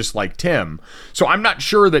blood just like Tim. So I'm not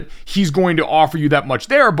sure that he's going to offer you that much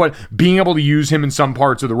there, but being able to use him in some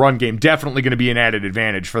parts of the run game, definitely going to be an added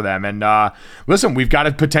advantage for them. And listen, we've got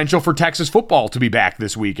a potential for Texas football to be back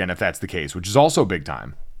this weekend if that's the case, which is also big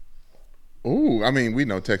time. Ooh, I mean, we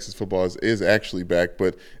know Texas football is actually back,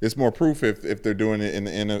 but it's more proof if they're doing it in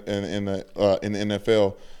the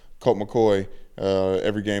NFL. Colt McCoy,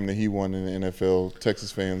 every game that he won in the NFL,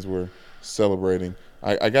 Texas fans were celebrating.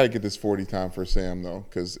 I got to get this 40 time for Sam though,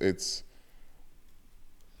 because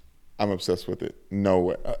I'm obsessed with it. No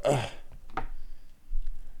way.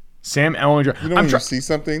 Sam Ehlinger. You know when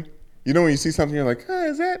you see something, you're like,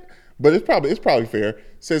 is that? But it's probably fair.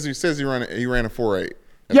 Says he ran a 4.8.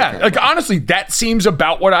 Yeah, like honestly, that seems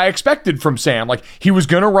about what I expected from Sam. Like he was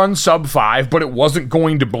going to run sub 5, but it wasn't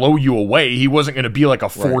going to blow you away. He wasn't going to be like a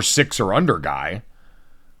 4.6 or under guy.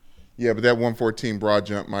 Yeah, but that 114 broad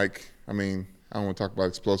jump, Mike, I mean, I don't want to talk about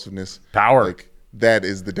explosiveness. Power. Like that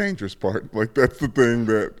is the dangerous part. Like that's the thing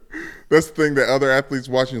that other athletes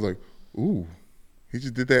watching is like, ooh, he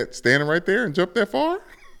just did that standing right there and jumped that far?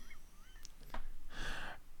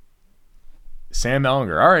 Sam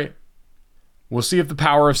Ehlinger. All right. We'll see if the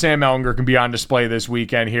power of Sam Ehlinger can be on display this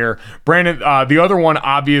weekend here. Brandon, the other one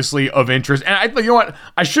obviously of interest, and you know what?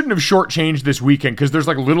 I shouldn't have shortchanged this weekend because there's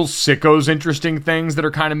like little sickos interesting things that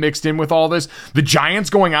are kind of mixed in with all this. The Giants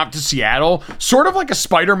going out to Seattle, sort of like a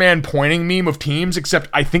Spider-Man pointing meme of teams, except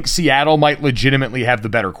I think Seattle might legitimately have the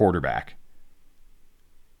better quarterback.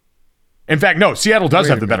 In fact, no, Seattle does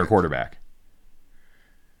have the better quarterback.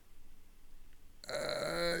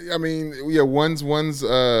 I mean, yeah, one's in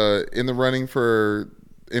the running for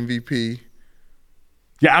MVP.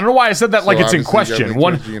 Yeah, I don't know why I said that like So it's in question.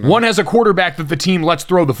 One has a quarterback that the team lets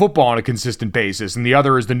throw the football on a consistent basis, and the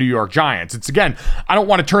other is the New York Giants. It's, again, I don't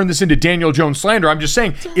want to turn this into Daniel Jones slander. I'm just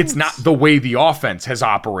saying it's not the way the offense has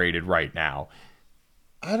operated right now.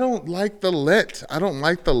 I don't like the let, Mike. I don't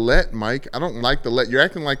like the let. You're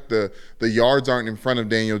acting like the yards aren't in front of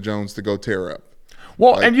Daniel Jones to go tear up.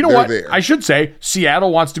 Well, Like, and you know what? there. I should say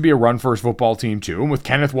Seattle wants to be a run-first football team, too. And with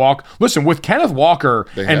Kenneth Walker, with Kenneth Walker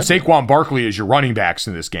and Saquon Barkley as your running backs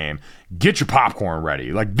in this game, get your popcorn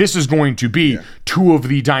ready. Like, this is going to be two of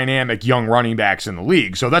the dynamic young running backs in the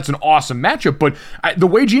league. So that's an awesome matchup. But the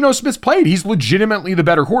way Geno Smith's played, he's legitimately the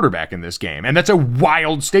better quarterback in this game. And that's a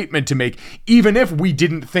wild statement to make, even if we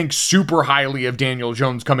didn't think super highly of Daniel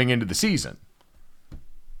Jones coming into the season.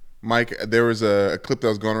 Mike, there was a clip that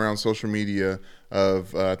was going around social media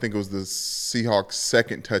of I think it was the Seahawks'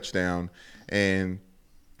 second touchdown, and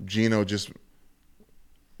Geno just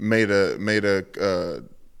made an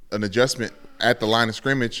adjustment at the line of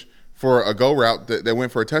scrimmage for a go route that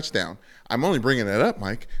went for a touchdown. I'm only bringing that up,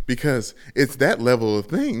 Mike, because it's that level of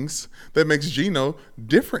things that makes Geno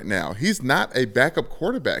different now. He's not a backup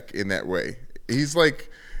quarterback in that way. He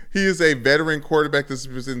is a veteran quarterback that's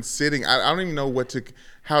been sitting. I don't even know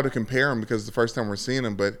how to compare him because it's the first time we're seeing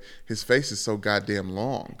him, but his face is so goddamn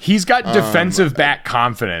long. He's got defensive back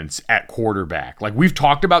confidence at quarterback. Like, we've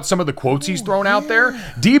talked about some of the quotes he's thrown out there.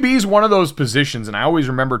 DB is one of those positions, and I always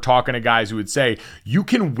remember talking to guys who would say, you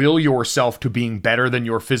can will yourself to being better than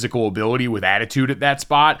your physical ability with attitude at that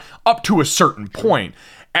spot up to a certain point.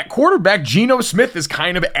 At quarterback, Geno Smith is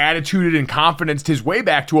kind of attituded and confidenced his way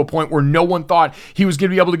back to a point where no one thought he was going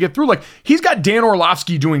to be able to get through. Like, he's got Dan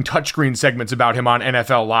Orlovsky doing touchscreen segments about him on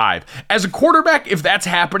NFL Live. As a quarterback, if that's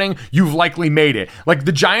happening, you've likely made it. Like,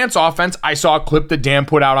 the Giants offense, I saw a clip that Dan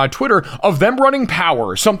put out on Twitter of them running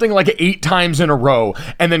power, something like 8 times in a row,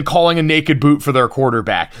 and then calling a naked boot for their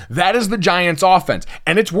quarterback. That is the Giants offense,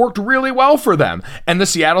 and it's worked really well for them. And the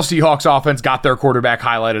Seattle Seahawks offense got their quarterback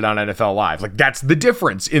highlighted on NFL Live. Like, that's the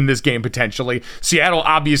difference in this game potentially. Seattle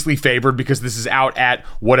obviously favored because this is out at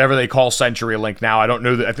whatever they call CenturyLink now. I don't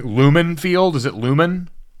know that. I think Lumen Field. Is it Lumen?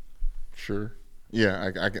 Sure.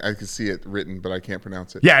 Yeah, I can see it written, but I can't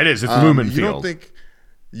pronounce it. Yeah, it is. It's Lumen Field.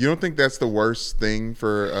 You don't think that's the worst thing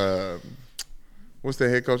for what's the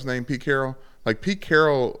head coach's name? Pete Carroll. Like, Pete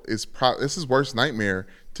Carroll is this is his worst nightmare,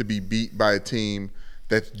 to be beat by a team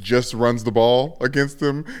that just runs the ball against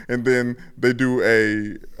them, and then they do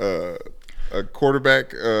a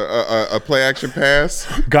quarterback, a play action pass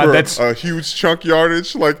for that's a huge chunk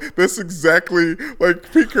yardage. Like, that's exactly,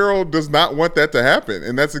 like, Pete Carroll does not want that to happen,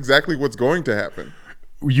 and that's exactly what's going to happen.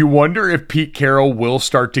 You wonder if Pete Carroll will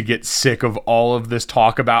start to get sick of all of this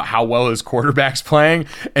talk about how well his quarterback's playing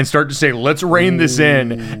and start to say, let's rein this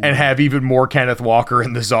in and have even more Kenneth Walker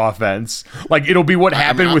in this offense. Like it'll be what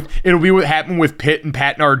happened with Pitt and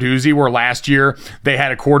Pat Narduzzi, where last year they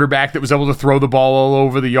had a quarterback that was able to throw the ball all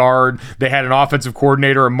over the yard. They had an offensive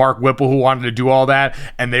coordinator, and Mark Whipple, who wanted to do all that,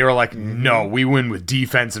 and they were like, no, we win with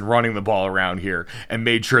defense and running the ball around here, and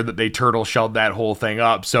made sure that they turtle shelled that whole thing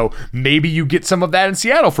up. So maybe you get some of that in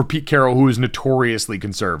Seattle for Pete Carroll, who is notoriously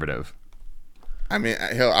conservative. I mean,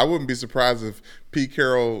 hell, I wouldn't be surprised if Pete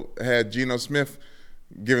Carroll had Geno Smith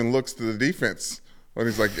giving looks to the defense when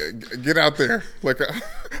he's like, get out there. Like,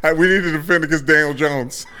 we need to defend against Daniel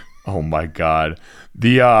Jones. Oh my God.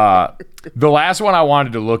 The last one I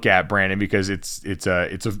wanted to look at, Brandon, because it's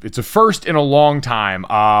a first in a long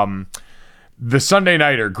time. The Sunday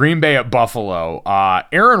nighter, Green Bay at Buffalo.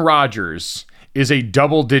 Aaron Rodgers is a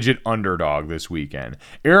double-digit underdog this weekend.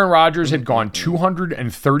 Aaron Rodgers had gone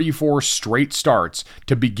 234 straight starts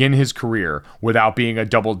to begin his career without being a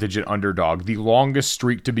double-digit underdog, the longest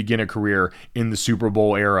streak to begin a career in the Super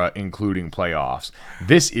Bowl era, including playoffs.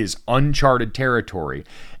 This is uncharted territory.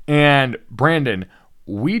 And, Brandon,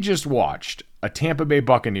 we just watched a Tampa Bay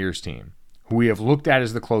Buccaneers team who we have looked at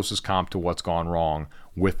as the closest comp to what's gone wrong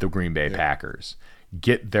with the Green Bay Packers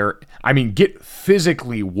get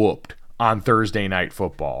physically whooped on Thursday Night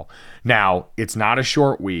Football. Now, it's not a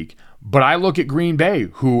short week, but I look at Green Bay,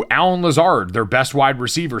 who Alan Lazard, their best wide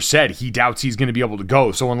receiver, said he doubts he's going to be able to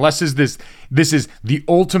go. So unless this is the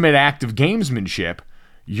ultimate act of gamesmanship,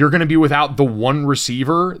 you're going to be without the one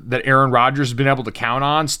receiver that Aaron Rodgers has been able to count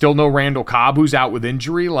on. Still no Randall Cobb, who's out with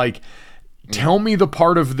injury. Like, tell me the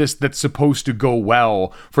part of this that's supposed to go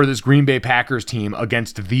well for this Green Bay Packers team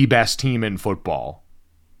against the best team in football.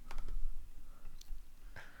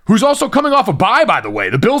 Who's also coming off a bye, by the way.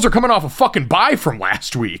 The Bills are coming off a fucking bye from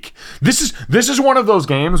last week. This is one of those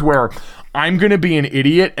games where I'm going to be an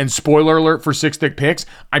idiot, and spoiler alert for Sixx Thicc Picks,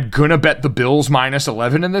 I'm going to bet the Bills minus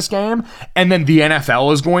 11 in this game, and then the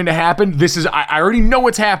NFL is going to happen. I already know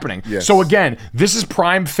what's happening. Yes. So again, this is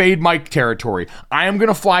prime fade Mike territory. I am going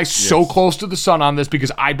to fly so close to the sun on this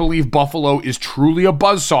because I believe Buffalo is truly a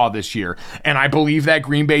buzzsaw this year, and I believe that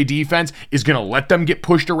Green Bay defense is going to let them get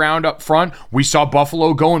pushed around up front. We saw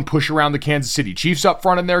Buffalo go and push around the Kansas City Chiefs up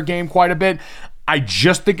front in their game quite a bit. I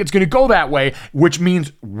just think it's going to go that way, which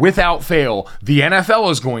means without fail, the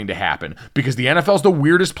NFL is going to happen because the NFL is the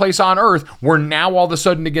weirdest place on earth where now all of a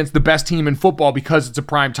sudden against the best team in football, because it's a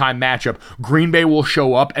primetime matchup, Green Bay will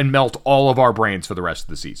show up and melt all of our brains for the rest of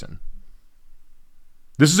the season.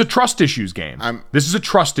 This is a trust issues game.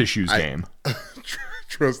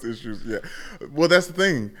 Trust issues, yeah. Well, that's the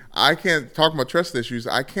thing. I can't talk about trust issues.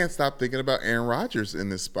 I can't stop thinking about Aaron Rodgers in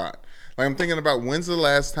this spot. Like, I'm thinking about when's the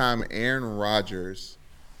last time Aaron Rodgers.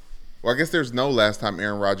 Well, I guess there's no last time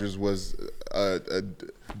Aaron Rodgers was a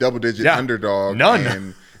double-digit underdog. None.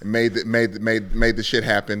 And made the shit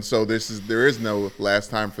happen. So there is no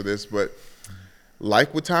last time for this. But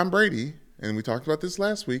like with Tom Brady, and we talked about this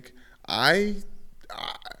last week, I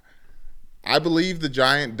believe the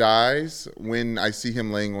Giant dies when I see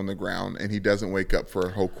him laying on the ground and he doesn't wake up for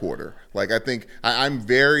a whole quarter. Like, I think I'm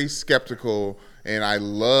very skeptical. And I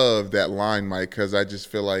love that line, Mike, because I just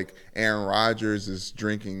feel like Aaron Rodgers is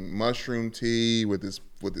drinking mushroom tea with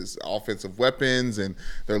his offensive weapons, and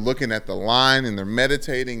they're looking at the line and they're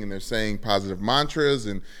meditating and they're saying positive mantras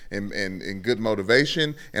and good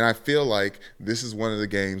motivation. And I feel like this is one of the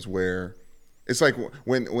games where it's like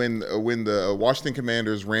when the Washington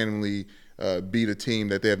Commanders randomly beat a team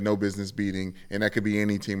that they have no business beating, and that could be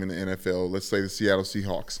any team in the NFL. Let's say the Seattle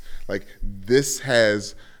Seahawks. Like, this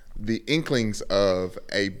has the inklings of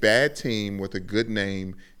a bad team with a good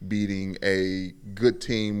name beating a good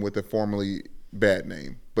team with a formerly bad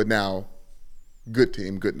name, but now good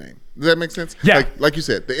team, good name. Does that make sense? Yeah. Like you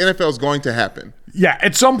said, the NFL is going to happen. Yeah,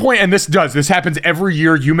 at some point, and this happens every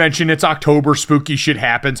year. You mentioned it's October, spooky shit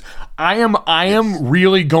happens. I am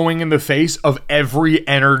really going in the face of every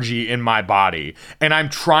energy in my body, and I'm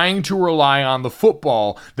trying to rely on the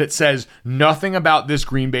football that says nothing about this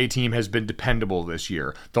Green Bay team has been dependable this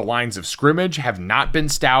year. The lines of scrimmage have not been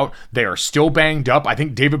stout. They are still banged up. I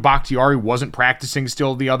think David Bakhtiari wasn't practicing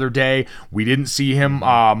still the other day. We didn't see him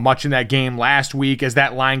much in that game last week as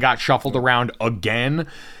that line got shuffled around again.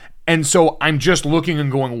 And so I'm just looking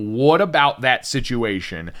and going, what about that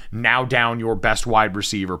situation, now down your best wide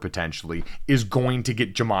receiver potentially, is going to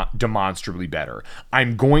get demonstrably better?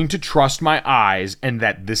 I'm going to trust my eyes and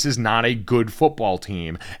that this is not a good football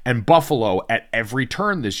team. And Buffalo, at every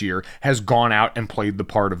turn this year, has gone out and played the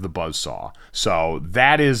part of the buzzsaw. So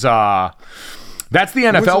that is, that's the NFL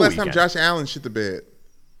weekend. When's the last time Josh Allen shit the bed?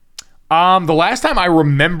 The last time I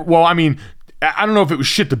remember, well, I mean, I don't know if it was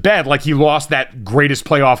shit the bed, like he lost that greatest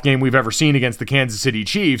playoff game we've ever seen against the Kansas City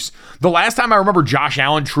Chiefs. The last time I remember Josh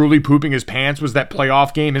Allen truly pooping his pants was that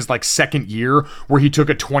playoff game, his like second year, where he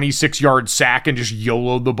took a 26-yard sack and just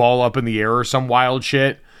YOLO'd the ball up in the air or some wild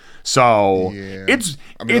shit. So Yeah. it's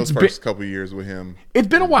those first couple years with him. it's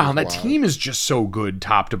been a while, and that team is just so good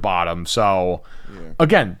top to bottom. So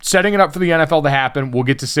again, setting it up for the NFL to happen. We'll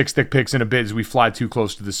get to Sixx Thicc picks in a bit as we fly too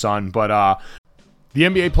close to the sun, but the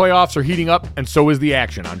NBA playoffs are heating up, and so is the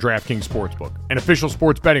action on DraftKings Sportsbook, an official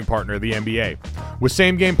sports betting partner of the NBA. With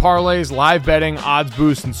same-game parlays, live betting, odds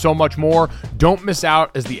boosts, and so much more, don't miss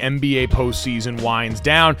out as the NBA postseason winds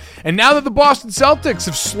down. And now that the Boston Celtics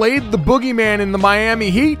have slayed the boogeyman in the Miami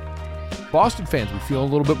Heat, Boston fans, we feel a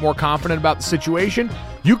little bit more confident about the situation.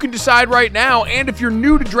 You can decide right now, and if you're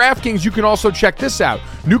new to DraftKings, you can also check this out.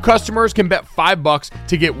 New customers can bet $5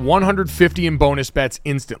 to get $150 in bonus bets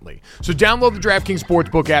instantly. So download the DraftKings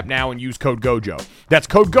Sportsbook app now and use code GOJO. That's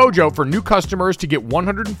code GOJO for new customers to get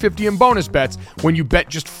 $150 in bonus bets when you bet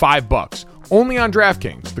just $5. Only on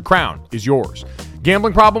DraftKings. The crown is yours.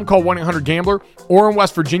 Gambling problem? Call 1-800-GAMBLER. Or in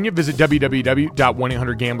West Virginia, visit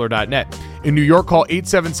www.1800gambler.net. In New York, call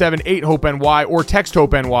 877-8-HOPE-NY or text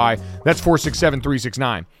HOPE-NY. That's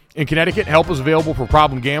 467-369. In Connecticut, help is available for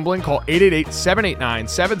problem gambling. Call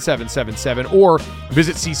 888-789-7777 or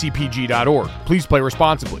visit ccpg.org. Please play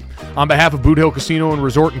responsibly. On behalf of Boot Hill Casino and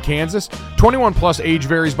Resort in Kansas, 21 plus, age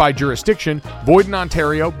varies by jurisdiction, void in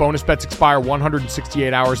Ontario. Bonus bets expire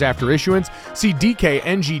 168 hours after issuance. See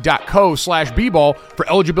dkng.co/bball for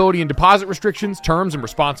eligibility and deposit restrictions, terms, and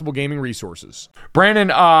responsible gaming resources. Brandon,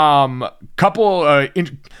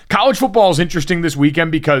 college football is interesting this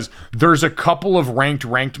weekend because there's a couple of ranked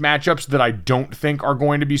matchups that I don't think are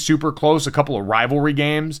going to be super close, a couple of rivalry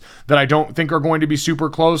games that I don't think are going to be super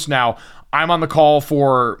close. Now, I'm on the call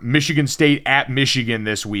for Michigan State at Michigan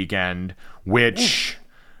this weekend, which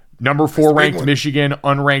number 4 ranked Michigan,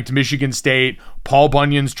 unranked Michigan State, Paul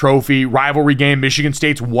Bunyan's trophy, rivalry game. Michigan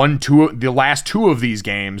State's won the last 2 of these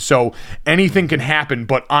games, so anything can happen,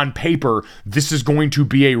 but on paper, this is going to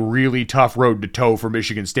be a really tough road to toe for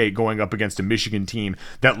Michigan State going up against a Michigan team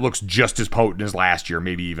that looks just as potent as last year,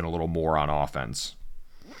 maybe even a little more on offense.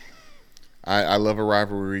 I love a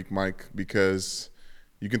rivalry week, Mike, because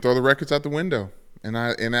you can throw the records out the window. And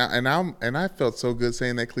I felt so good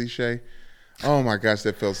saying that cliche. Oh my gosh,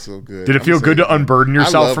 that felt so good. Did it feel good to unburden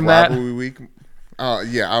yourself from that? Rivalry week.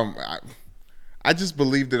 Yeah, I just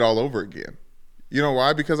believed it all over again. You know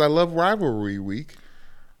why? Because I love rivalry week.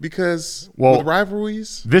 Because with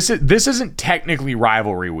rivalries, this isn't technically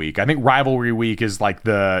rivalry week. I think rivalry week is like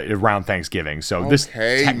around Thanksgiving. So this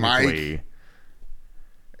technically. Mike.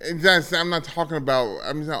 I'm not talking about.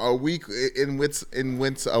 I'm talking a week in which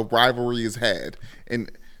a rivalry is had,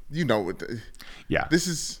 and you know, this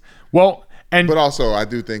is but also I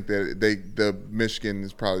do think that the Michigan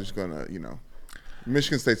is probably just gonna,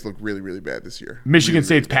 Michigan State's look really, really bad this year. Michigan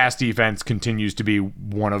State's pass defense continues to be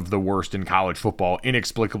one of the worst in college football,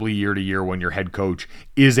 inexplicably year to year, when your head coach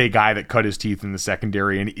is a guy that cut his teeth in the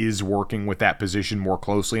secondary and is working with that position more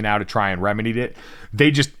closely now to try and remedy it.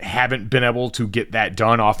 They just haven't been able to get that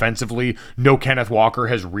done offensively. No Kenneth Walker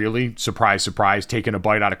has really, surprise, surprise, taken a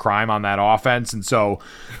bite out of crime on that offense. And so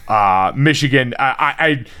Michigan,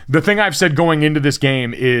 the thing I've said going into this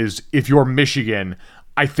game is, if you're Michigan,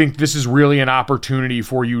 I think this is really an opportunity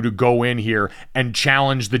for you to go in here and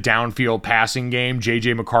challenge the downfield passing game.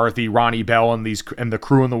 J.J. McCarthy, Ronnie Bell, and the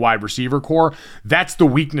crew in the wide receiver core. That's the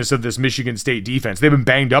weakness of this Michigan State defense. They've been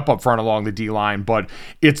banged up front along the D-line, but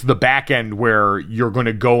it's the back end where you're going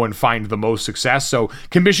to go and find the most success. So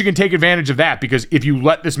can Michigan take advantage of that? Because if you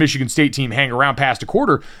let this Michigan State team hang around past a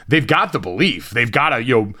quarter, they've got the belief. They've got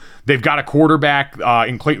a quarterback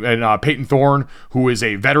in Peyton Thorne, who is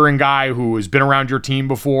a veteran guy who has been around your team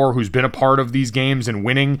before, who's been a part of these games and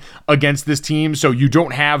winning against this team. So you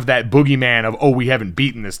don't have that boogeyman of, we haven't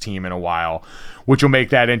beaten this team in a while, which will make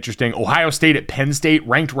that interesting. Ohio State at Penn State,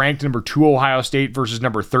 ranked number 2 Ohio State versus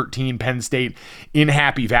number 13 Penn State in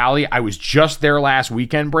Happy Valley. I was just there last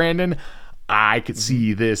weekend, Brandon. I could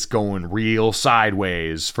see this going real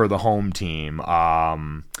sideways for the home team.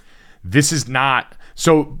 This is not...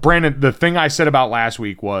 So, Brandon, the thing I said about last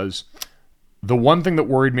week was, the one thing that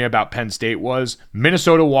worried me about Penn State was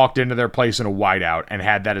Minnesota walked into their place in a whiteout and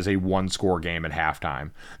had that as a 1-score game at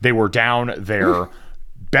halftime. They were down their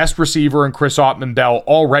best receiver in Chris Autman-Bell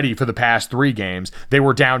already for the past 3 games. They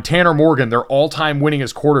were down Tanner Morgan, their all-time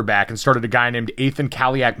winningest quarterback, and started a guy named Ethan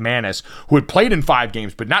Kaliak-Manis, who had played in 5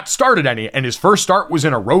 games but not started any, and his first start was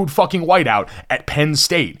in a road fucking whiteout at Penn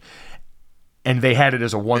State. and they had it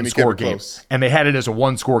as a one-score game. Close. And they had it as a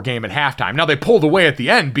one-score game at halftime. Now, they pulled away at the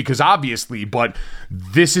end because obviously, but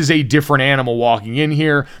this is a different animal walking in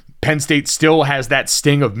here. Penn State still has that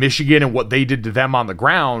sting of Michigan and what they did to them on the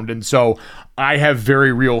ground. And so I have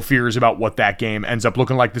very real fears about what that game ends up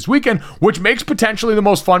looking like this weekend, which makes potentially the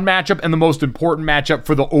most fun matchup and the most important matchup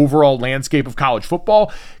for the overall landscape of college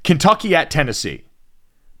football. Kentucky at Tennessee.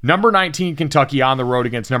 Number 19 Kentucky on the road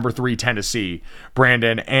against number 3 Tennessee,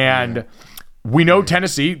 Brandon. And we know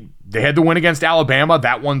Tennessee, they had the win against Alabama.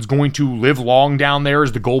 That one's going to live long down there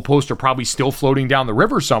as the goalposts are probably still floating down the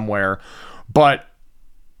river somewhere. But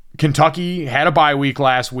Kentucky had a bye week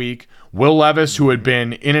last week. Will Levis, who had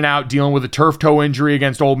been in and out dealing with a turf toe injury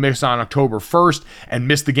against Ole Miss on October 1st and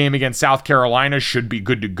missed the game against South Carolina, should be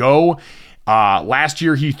good to go. Last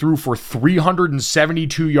year, he threw for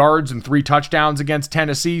 372 yards and 3 touchdowns against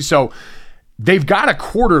Tennessee. So they've got a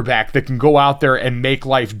quarterback that can go out there and make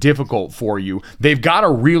life difficult for you. They've got a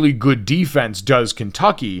really good defense, does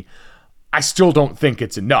Kentucky. I still don't think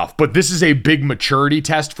it's enough, but this is a big maturity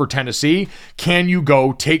test for Tennessee. Can you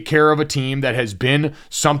go take care of a team that has been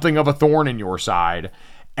something of a thorn in your side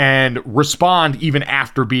and respond even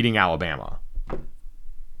after beating Alabama?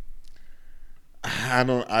 I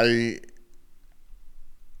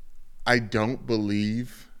don't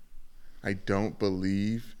believe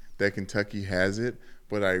that Kentucky has it,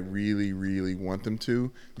 but I really, really want them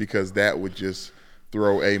to, because that would just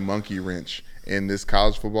throw a monkey wrench in this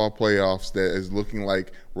college football playoffs that is looking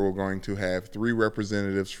like we're going to have 3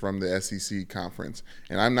 representatives from the SEC conference.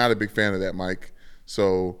 And I'm not a big fan of that, Mike.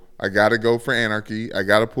 So I got to go for anarchy. I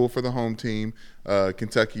got to pull for the home team,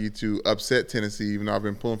 Kentucky, to upset Tennessee, even though I've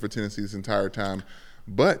been pulling for Tennessee this entire time.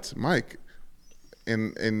 But, Mike,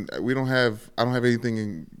 and I don't have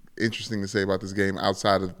anything interesting to say about this game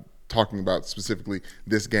outside of talking about specifically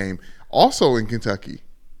this game. Also in Kentucky,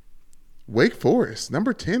 Wake Forest,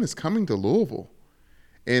 number 10, is coming to Louisville.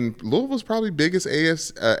 And Louisville's probably biggest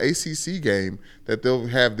ACC game that they'll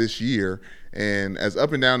have this year. And as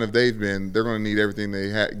up and down as they've been, they're going to need everything they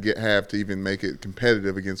have to even make it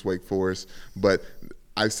competitive against Wake Forest. But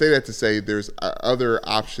I say that to say there's other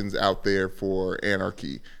options out there for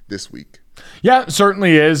anarchy this week. Yeah,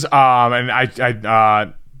 certainly is. And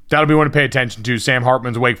I that'll be one to pay attention to. Sam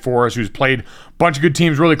Hartman's Wake Forest, who's played a bunch of good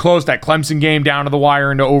teams really close. That Clemson game down to the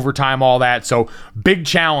wire into overtime, all that. So big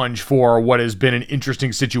challenge for what has been an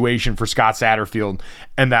interesting situation for Scott Satterfield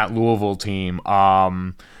and that Louisville team.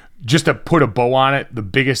 Just to put a bow on it, the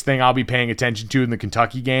biggest thing I'll be paying attention to in the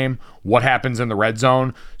Kentucky game, what happens in the red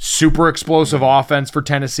zone. Super explosive offense for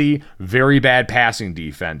Tennessee, very bad passing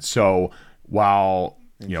defense. So while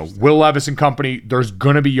Will Levis and company, there's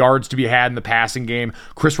going to be yards to be had in the passing game.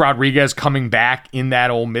 Chris Rodriguez coming back in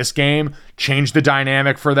that Ole Miss game changed the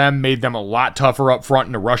dynamic for them, made them a lot tougher up front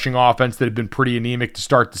in a rushing offense that had been pretty anemic to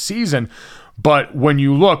start the season. But when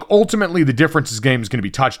you look, ultimately the difference in this game is going to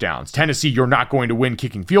be touchdowns. Tennessee, you're not going to win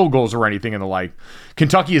kicking field goals or anything and the like.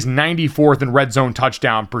 Kentucky is 94th in red zone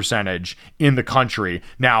touchdown percentage in the country.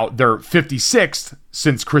 Now, they're 56th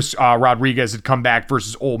since Chris Rodriguez had come back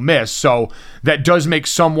versus Ole Miss. So that does make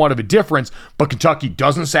somewhat of a difference, but Kentucky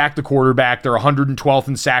doesn't sack the quarterback. They're 112th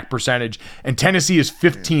in sack percentage, and Tennessee is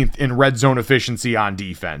 15th in red zone efficiency on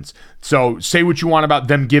defense. So say what you want about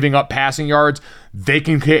them giving up passing yards. They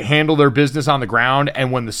can handle their business on the ground,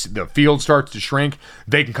 and when the field starts to shrink,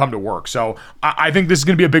 they can come to work. So I think this is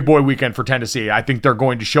going to be a big boy weekend for Tennessee. I think they're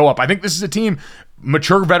going to show up. I think this is a team,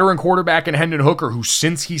 mature veteran quarterback in Hendon Hooker, who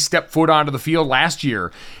since he stepped foot onto the field last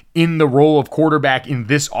year in the role of quarterback in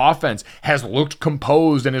this offense has looked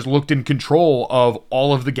composed and has looked in control of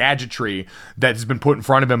all of the gadgetry that has been put in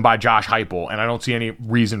front of him by Josh Heupel. And I don't see any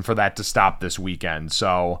reason for that to stop this weekend.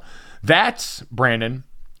 So that, Brandon,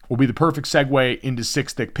 will be the perfect segue into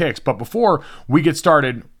Sixx Thicc Picks. But before we get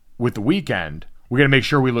started with the weekend, we got to make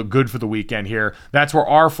sure we look good for the weekend here. That's where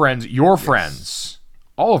our friends, your friends,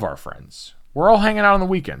 all of our friends, we're all hanging out on the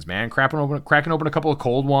weekends, man. Cracking open a couple of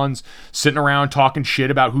cold ones, sitting around talking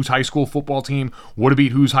shit about whose high school football team would have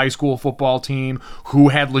beat whose high school football team, who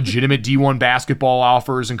had legitimate D1 basketball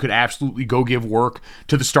offers and could absolutely go give work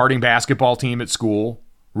to the starting basketball team at school.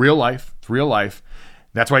 Real life. It's real life.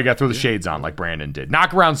 That's why you got to throw the shades on like Brandon did.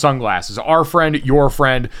 Knock around sunglasses. Our friend, your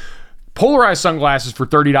friend. Polarized sunglasses for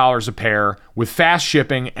 $30 a pair with fast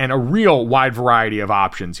shipping and a real wide variety of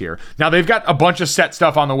options here. Now, they've got a bunch of set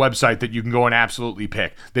stuff on the website that you can go and absolutely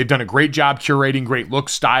pick. They've done a great job curating great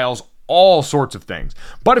looks, styles, all sorts of things.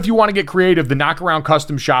 But if you want to get creative, the Knockaround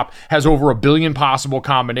Custom Shop has over 1 billion possible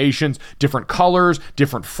combinations, different colors,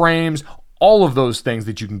 different frames, all of those things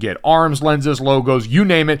that you can get. Arms, lenses, logos, you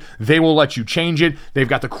name it, they will let you change it. They've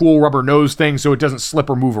got the cool rubber nose thing so it doesn't slip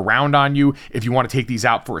or move around on you. If you want to take these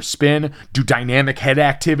out for a spin, do dynamic head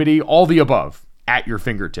activity, all the above at your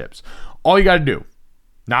fingertips. All you got to do,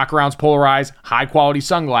 Knockaround's polarized, high-quality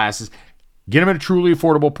sunglasses. Get them at a truly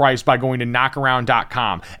affordable price by going to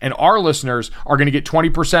knockaround.com. And our listeners are going to get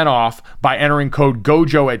 20% off by entering code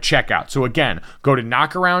GOJO at checkout. So again, go to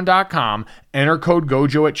knockaround.com, enter code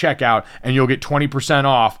GOJO at checkout, and you'll get 20%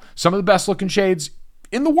 off some of the best looking shades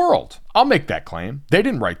in the world. I'll make that claim. They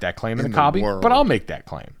didn't write that claim in the copy, but I'll make that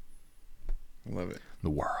claim. I love it. The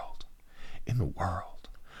world. In the world.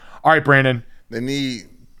 All right, Brandon. They need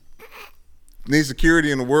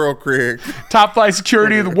security in the world, Craig. Top flight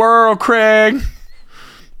security of the world, Craig.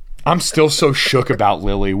 I'm still so shook about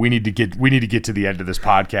Lily. We need to get to the end of this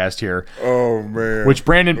podcast here. Oh man. Which,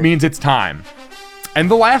 Brandon, means it's time. And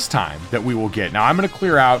the last time that we will get. Now I'm going to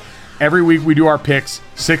clear out. Every week we do our picks,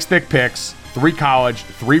 6 Thicc picks, 3 college,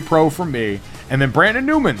 3 pro from me, and then Brandon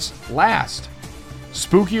Newman's last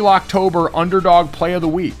Spooky Locktober underdog play of the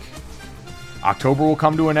week. October will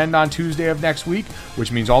come to an end on Tuesday of next week,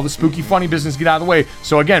 which means all the spooky funny business get out of the way.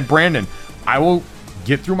 So again, Brandon, I will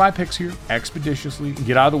get through my picks here expeditiously and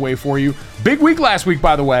get out of the way for you. Big week last week,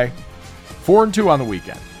 by the way. 4-2 on the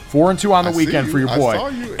weekend. 4-2 on the weekend for your boy.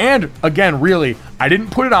 And again, really, I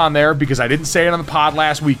didn't put it on there because I didn't say it on the pod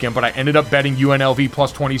last weekend, but I ended up betting UNLV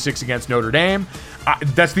plus 26 against Notre Dame.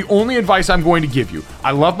 That's the only advice I'm going to give you.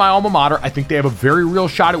 I love my alma mater. I think they have a very real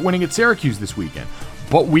shot at winning at Syracuse this weekend.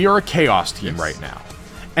 But we are a chaos team right now.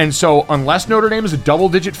 And so unless Notre Dame is a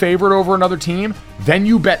double-digit favorite over another team, then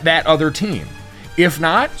you bet that other team. If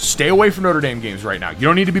not, stay away from Notre Dame games right now. You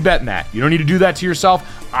don't need to be betting that. You don't need to do that to yourself.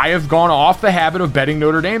 I have gone off the habit of betting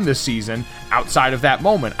Notre Dame this season outside of that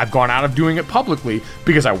moment. I've gone out of doing it publicly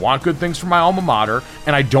because I want good things for my alma mater,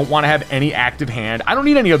 and I don't want to have any active hand. I don't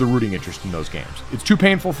need any other rooting interest in those games. It's too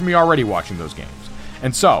painful for me already watching those games.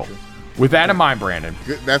 And so, with that in mind, Brandon.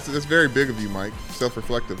 That's very big of you, Mike.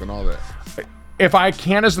 Self-reflective and all that. If I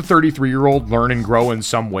can, as a 33-year-old, learn and grow in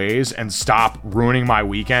some ways and stop ruining my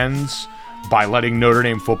weekends by letting Notre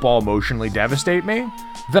Dame football emotionally devastate me,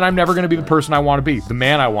 then I'm never going to be the person I want to be, the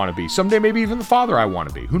man I want to be. Someday, maybe even the father I want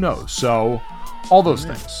to be. Who knows? So, all those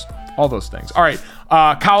things. All those things. All right.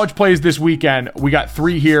 College plays this weekend. We got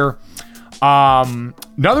 3 here.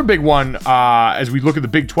 Another big one as we look at the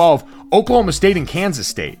Big 12, Oklahoma State and Kansas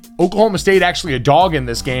State. Oklahoma State actually a dog in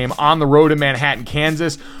this game on the road in Manhattan,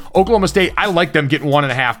 Kansas. Oklahoma State, I like them getting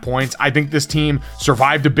 1.5 points. I think this team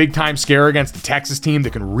survived a big-time scare against a Texas team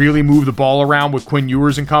that can really move the ball around with Quinn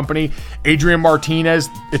Ewers and company. Adrian Martinez,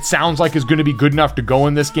 it sounds like is going to be good enough to go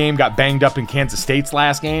in this game. Got banged up in Kansas State's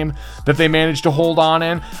last game that they managed to hold on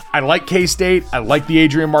in. I like K-State. I like the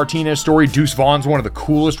Adrian Martinez story. Deuce Vaughn's one of the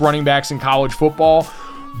coolest running backs in college football.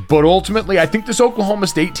 But ultimately, I think this Oklahoma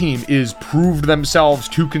State team is proved themselves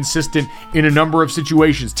too consistent in a number of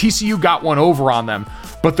situations. TCU got one over on them,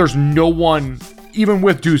 but there's no one, even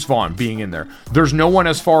with Deuce Vaughn being in there, there's no one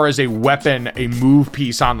as far as a weapon, a move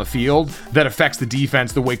piece on the field that affects the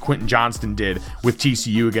defense the way Quentin Johnston did with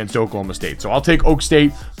TCU against Oklahoma State. So I'll take Oak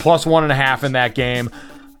State plus 1.5 in that game.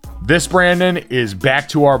 This, Brandon, is back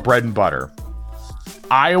to our bread and butter.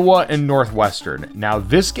 Iowa and Northwestern. Now,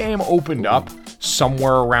 this game opened up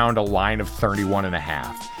somewhere around a line of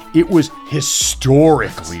 31.5. It was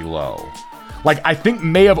historically low. Like, I think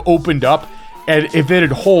may have opened up, and if it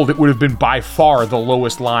had hold, it would have been by far the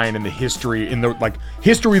lowest line in the history,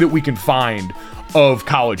 history that we can find of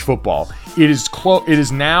college football. It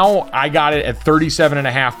is now, I got it at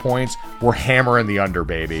 37.5 points. We're hammering the under,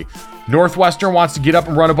 baby. Northwestern wants to get up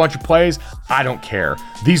and run a bunch of plays. I don't care.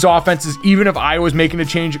 These offenses, even if Iowa's making a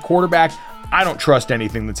change at quarterback, I don't trust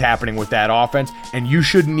anything that's happening with that offense, and you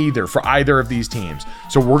shouldn't either for either of these teams.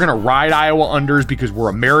 So we're going to ride Iowa unders because we're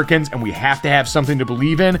Americans and we have to have something to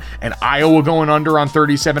believe in, and Iowa going under on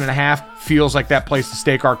 37.5 feels like that place to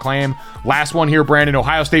stake our claim. Last one here, Brandon,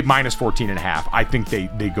 Ohio State minus 14.5. I think they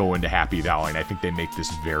go into Happy Valley, and I think they make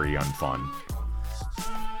this very unfun.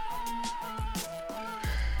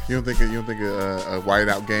 You don't think a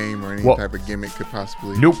whiteout game or any type of gimmick could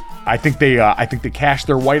possibly? Nope. I think they cashed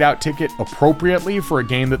their whiteout ticket appropriately for a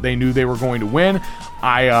game that they knew they were going to win.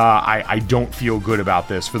 I don't feel good about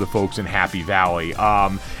this for the folks in Happy Valley.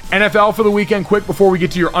 NFL for the weekend, quick before we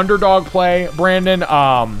get to your underdog play, Brandon.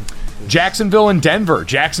 Jacksonville and Denver.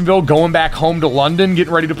 Jacksonville going back home to London,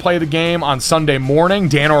 getting ready to play the game on Sunday morning.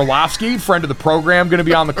 Dan Orlovsky, friend of the program, going to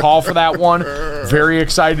be on the call for that one. Very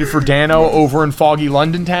excited for Dano over in foggy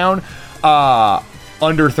London town. Over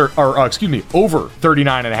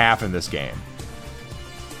 39.5 in this game.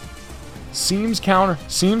 Seems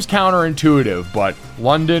counterintuitive, but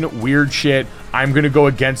London, weird shit. I'm going to go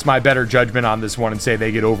against my better judgment on this one and say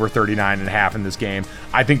they get over 39.5 in this game.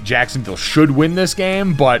 I think Jacksonville should win this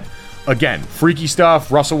game, but again, freaky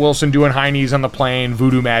stuff. Russell Wilson doing high knees on the plane,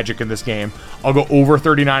 voodoo magic in this game. I'll go over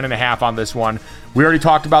 39.5 on this one. We already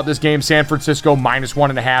talked about this game. San Francisco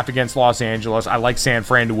 -1.5 against Los Angeles. I like San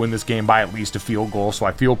Fran to win this game by at least a field goal, so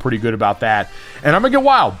I feel pretty good about that. And I'm going to get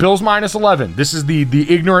wild. Bills -11. This is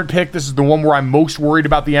the ignorant pick. This is the one where I'm most worried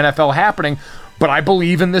about the NFL happening. But I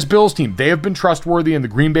believe in this Bills team. They have been trustworthy, and the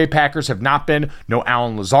Green Bay Packers have not been. No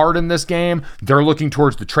Alan Lazard in this game. They're looking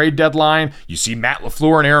towards the trade deadline. You see Matt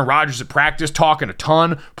LaFleur and Aaron Rodgers at practice talking a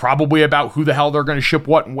ton, probably about who the hell they're going to ship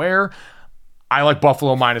what and where. I like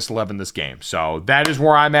Buffalo -11 this game. So that is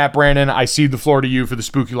where I'm at, Brandon. I cede the floor to you for the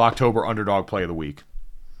Spooky Locktober Underdog Play of the Week.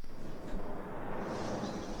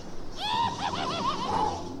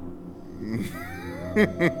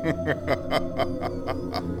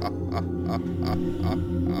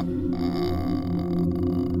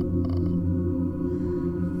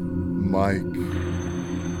 Mike,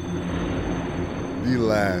 the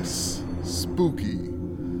last spooky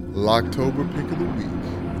Locktober pick of the week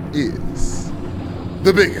is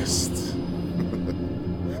the biggest,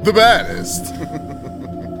 the baddest,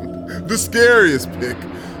 the scariest pick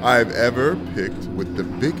I've ever picked with the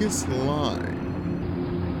biggest line.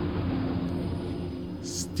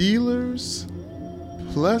 Steelers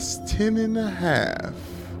 +10.5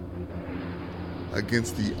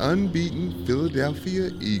 against the unbeaten Philadelphia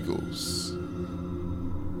Eagles.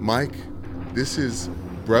 Mike, this is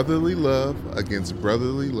brotherly love against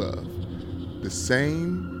brotherly love. The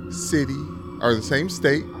same city, or the same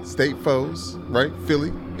state foes, right?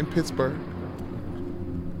 Philly and Pittsburgh.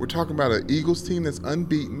 We're talking about an Eagles team that's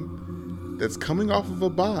unbeaten, that's coming off of a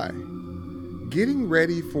bye, getting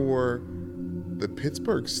ready for the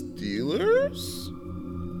Pittsburgh Steelers.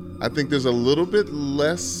 I think there's a little bit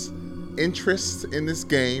less interest in this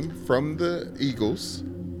game from the Eagles.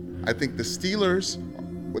 I think the Steelers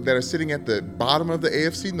that are sitting at the bottom of the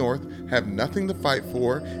AFC North have nothing to fight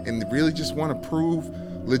for and really just want to prove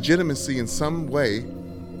legitimacy in some way.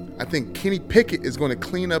 I think Kenny Pickett is going to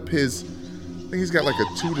clean up his, I think he's got like a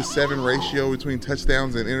 2-to-7 ratio between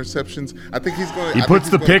touchdowns and interceptions. I think he's going to. He puts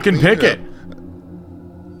the pick and pick it.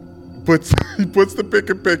 He puts the pick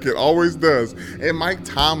and pick it, always does. And Mike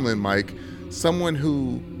Tomlin, Mike, someone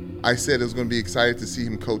who I said is going to be excited to see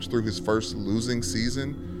him coach through his first losing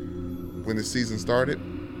season when the season started.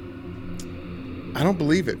 I don't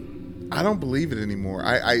believe it. I don't believe it anymore.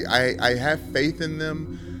 I have faith in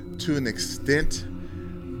them to an extent,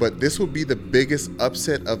 but this will be the biggest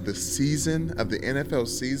upset of the season, of the NFL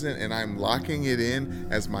season, and I'm locking it in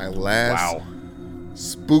as my last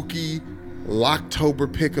spooky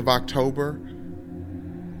Locktober pick of October.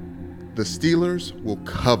 The Steelers will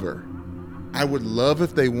cover. I would love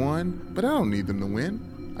if they won, but I don't need them to win.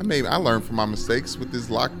 I learned from my mistakes with these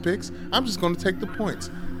lock picks. I'm just going to take the points.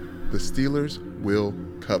 The Steelers will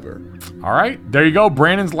cover. All right, there you go.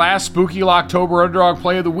 Brandon's last spooky Locktober Underdog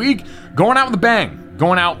Play of the Week. Going out with a bang.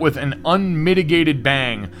 Going out with an unmitigated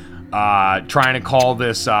bang. Trying to call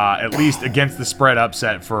this at least against the spread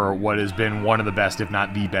upset for what has been one of the best, if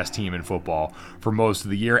not the best team in football for most of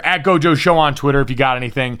the year. At Gojo Show on Twitter if you got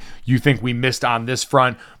anything you think we missed on this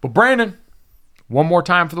front. But Brandon, one more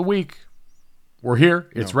time for the week. We're here.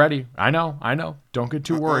 It's ready. I know. Don't get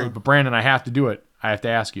too worried. But Brandon, I have to do it. I have to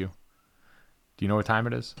ask you. Do you know what time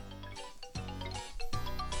it is?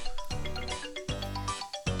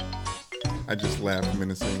 I just laughed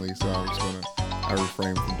menacingly, so I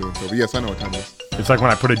refrain from doing so. But yes, I know what time it is. It's like when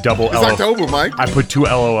I put a double It's October, Mike. I put 2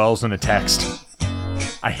 LOLs in a text.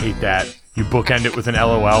 I hate that. You bookend it with an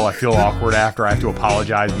LOL. I feel awkward after. I have to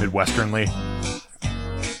apologize Midwesternly.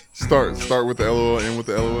 Start with the LOL, end with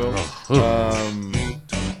the LOL.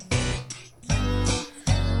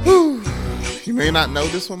 You may not know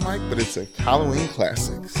this one, Mike, but it's a Halloween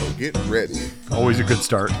classic, so get ready. Always a good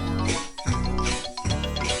start.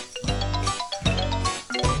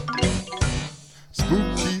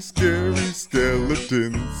 Spooky, scary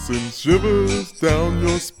skeletons send shivers down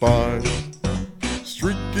your spine.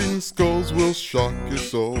 Shrieking skulls will shock your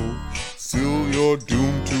soul, seal your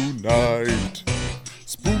doom tonight.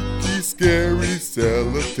 Spooky, scary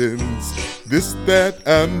skeletons, this, that,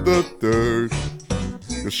 and the third.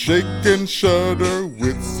 You shake and shudder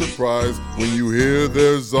with surprise when you hear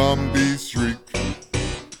their zombies shriek.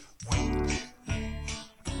 I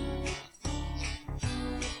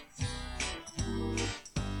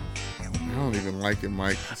don't even like it,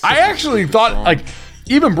 Mike. I actually thought, like,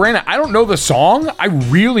 even Brandon, I don't know the song. I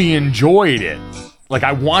really enjoyed it. Like,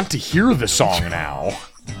 I want to hear the song now.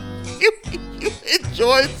 you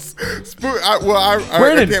enjoyed I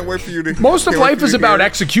Brandon, can't wait for you to. Most of life is about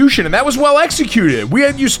execution, and that was well executed. We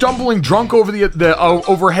had you stumbling drunk over the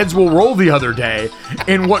Overheads Will Roll the other day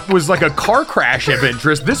in what was like a car crash of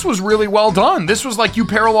interest. This was really well done. This was like you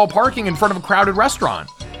parallel parking in front of a crowded restaurant.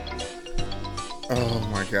 Oh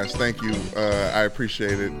my gosh, thank you. I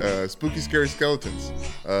appreciate it. Spooky Scary Skeletons.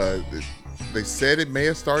 They said it may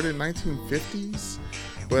have started in 1950s,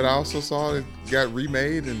 but I also saw it got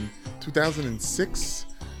remade in 2006.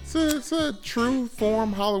 It's a true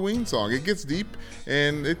form Halloween song. It gets deep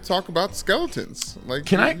and it talk about skeletons. Like,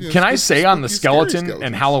 can I say on the skeleton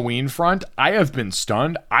and Halloween front, I have been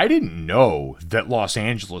stunned. I didn't know that Los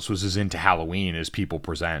Angeles was as into Halloween as people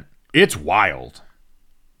present. It's wild.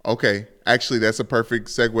 Okay, actually, that's a perfect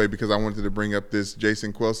segue because I wanted to bring up this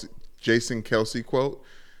Jason Kelce quote.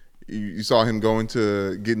 You saw him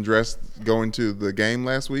getting dressed, going to the game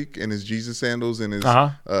last week in his Jesus sandals and his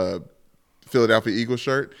Philadelphia Eagles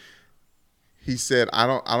shirt. He said, "I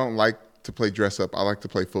don't like to play dress up. I like to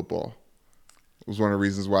play football." It was one of the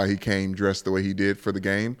reasons why he came dressed the way he did for the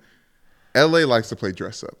game. LA likes to play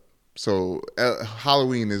dress up. So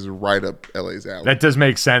Halloween is right up LA's alley. That does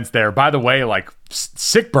make sense there. By the way, like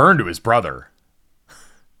sick burn to his brother.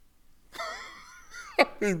 I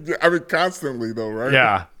mean, constantly though, right?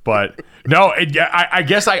 Yeah, but no, I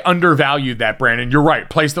guess I undervalued that, Brandon. You're right.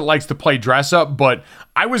 Place that likes to play dress up, but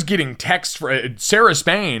I was getting texts for Sarah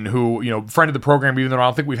Spain, who, friend of the program, even though I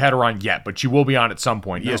don't think we've had her on yet, but she will be on at some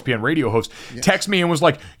point. No. ESPN radio host, text me and was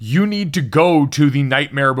like, "You need to go to the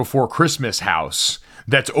Nightmare Before Christmas house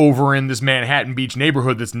that's over in this Manhattan Beach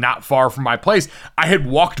neighborhood that's not far from my place." I had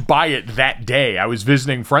walked by it that day. I was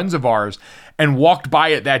visiting friends of ours and walked by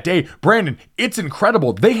it that day. Brandon, it's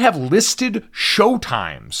incredible. They have listed show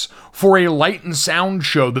times for a light and sound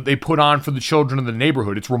show that they put on for the children of the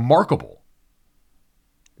neighborhood. It's remarkable.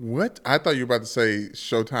 What? I thought you were about to say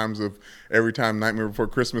show times of every time Nightmare Before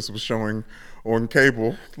Christmas was showing on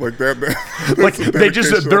cable. Like that. Like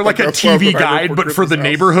they're like a TV guide, but for the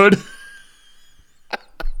neighborhood.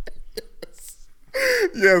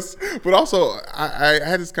 Yes, but also I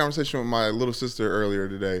had this conversation with my little sister earlier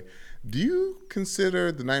today. Do you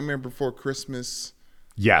consider The Nightmare Before Christmas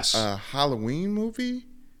a Halloween movie?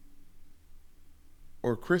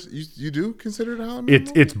 Or you do consider it a Halloween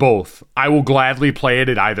movie? It's both. I will gladly play it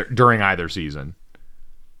during either season.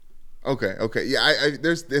 Okay. Yeah,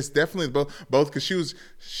 there's definitely both because she was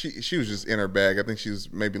just in her bag. I think she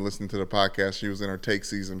was maybe listening to the podcast. She was in her take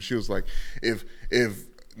season. She was like, if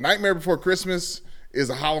Nightmare Before Christmas is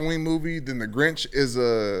a Halloween movie, then The Grinch is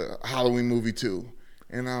a Halloween movie too.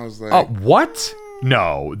 And I was like, what?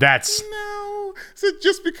 No, that's... No. So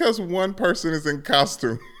just because one person is in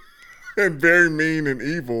costume and very mean and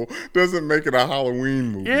evil doesn't make it a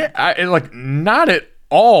Halloween movie. Yeah, not at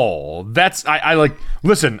all. That's... I like...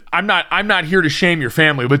 Listen, I'm not here to shame your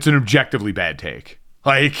family, but it's an objectively bad take.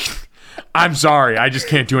 Like, I'm sorry. I just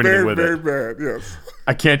can't do anything with very it. Very bad, yes.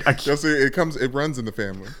 I can't... It runs in the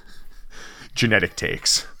family. Genetic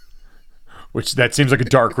takes. Which that seems like a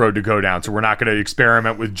dark road to go down, so we're not going to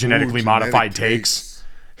experiment with genetically modified takes.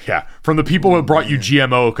 Yeah, from the people who brought you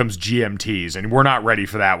GMO comes GMTs, and we're not ready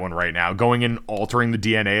for that one right now. Going in, altering the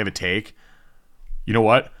DNA of a take. You know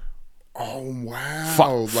what? Oh wow!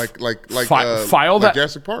 File that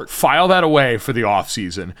Jurassic Park. File that away for the off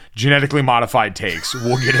season. Genetically modified takes.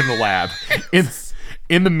 We'll get in the lab.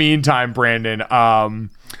 In the meantime, Brandon,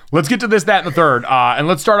 let's get to this, that, and the third, and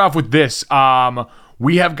let's start off with this.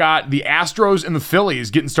 We have got the Astros and the Phillies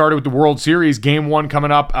getting started with the World Series. Game 1 coming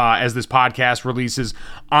up as this podcast releases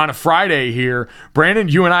on a Friday here. Brandon,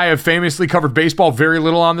 you and I have famously covered baseball very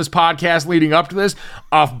little on this podcast leading up to this,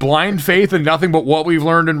 off blind faith and nothing but what we've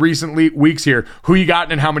learned in recent weeks here. Who you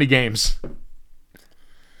got and how many games?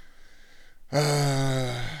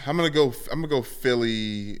 I'm gonna go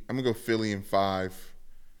Philly. I'm gonna go Philly in 5.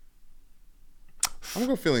 I'm gonna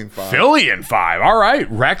go Philly in 5. Philly in 5. All right,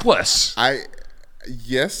 reckless.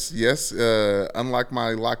 Yes. Unlike my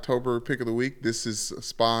Locktober pick of the week, this is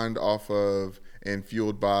spawned off of and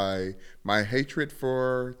fueled by my hatred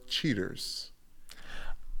for cheaters.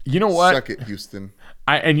 You know what? Suck it, Houston.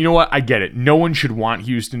 And you know what? I get it. No one should want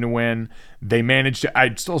Houston to win. They managed to,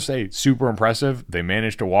 I'd still say super impressive. They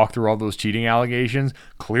managed to walk through all those cheating allegations.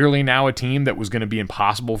 Clearly now a team that was going to be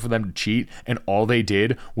impossible for them to cheat, and all they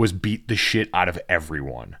did was beat the shit out of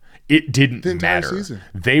everyone. It didn't matter. Season.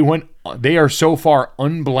 They are so far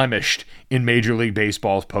unblemished in Major League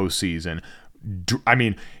Baseball's postseason.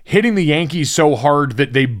 hitting the Yankees so hard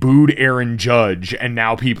that they booed Aaron Judge, and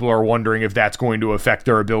now people are wondering if that's going to affect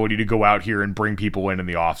their ability to go out here and bring people in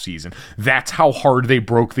the offseason. That's how hard they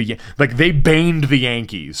broke they baned the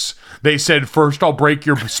Yankees. They said, first I'll break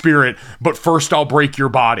your spirit, but first I'll break your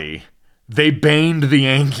body. They baned the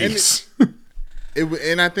Yankees.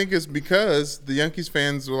 And I think it's because the Yankees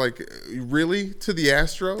fans were like, really, to the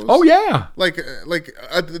Astros? Oh yeah,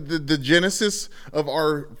 the genesis of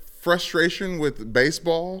our frustration with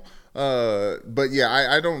baseball. But yeah,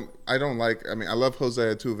 I don't like. I mean, I love Jose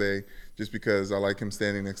Altuve just because I like him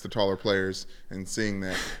standing next to taller players and seeing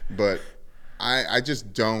that. But I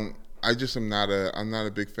just don't. I just am not a. I'm not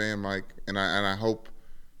a big fan, Mike. And I hope.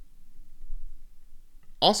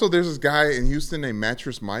 Also, there's this guy in Houston named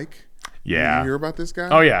Mattress Mike. Yeah. You hear about this guy?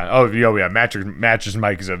 Oh yeah. Mattress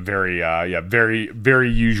Mike is a very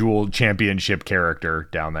very usual championship character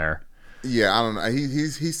down there. Yeah, I don't know.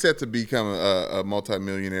 He's set to become a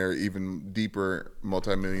multimillionaire, even deeper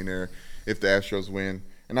multimillionaire if the Astros win,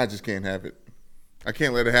 and I just can't have it. I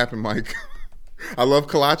can't let it happen, Mike. I love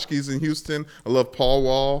Kalachkis in Houston. I love Paul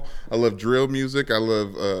Wall. I love drill music. I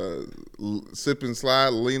love sip and slide,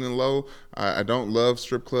 leaning low. I don't love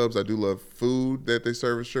strip clubs. I do love food that they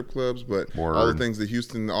serve at strip clubs, but all the things that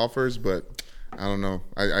Houston offers. But I don't know.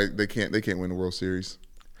 They can't win the World Series.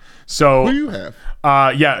 So who do you have?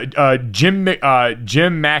 Jim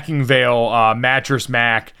Mackingvale, Mattress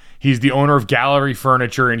Mac. He's the owner of Gallery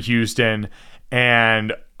Furniture in Houston,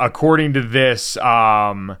 and according to this,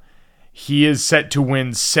 he is set to win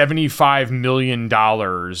 $75 million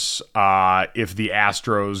if the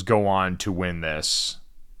Astros go on to win this.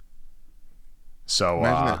 So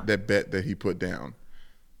imagine that bet that he put down.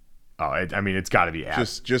 It's got to be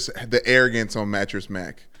just the arrogance on Mattress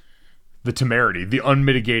Mac. The temerity, the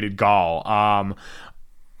unmitigated gall.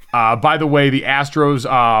 By the way, the Astros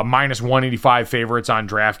minus 185 favorites on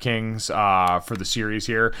DraftKings for the series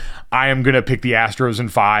here. I am going to pick the Astros in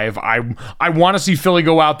 5. I want to see Philly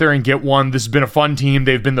go out there and get one. This has been a fun team.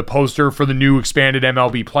 They've been the poster for the new expanded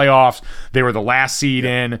MLB playoffs. They were the last seed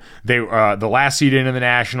in. They the last seed in the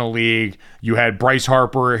National League. You had Bryce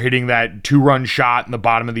Harper hitting that 2-run shot in the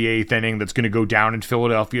bottom of the 8th inning that's going to go down in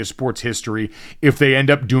Philadelphia sports history if they end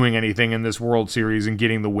up doing anything in this World Series and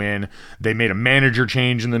getting the win. They made a manager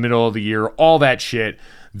change in the middle of the year, all that shit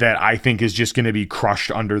that I think is just going to be crushed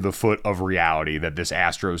under the foot of reality, that this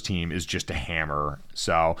Astros team is just a hammer.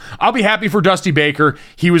 So I'll be happy for Dusty Baker.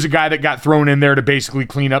 He was a guy that got thrown in there to basically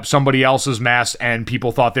clean up somebody else's mess, and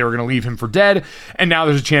people thought they were going to leave him for dead. And now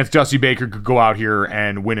there's a chance Dusty Baker could go out here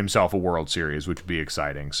and win himself a World Series, which would be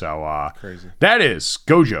exciting. So crazy. That is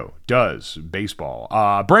Gojo Does Baseball.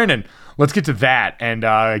 Brandon, let's get to that and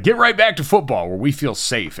get right back to football where we feel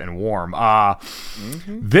safe and warm.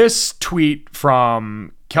 This tweet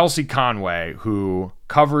from Kelsey Conway, who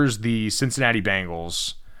covers the Cincinnati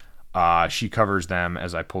Bengals. She covers them,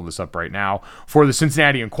 as I pull this up right now, for the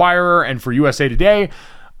Cincinnati Enquirer and for USA Today.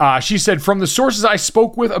 She said, from the sources I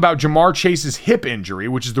spoke with about Jamar Chase's hip injury,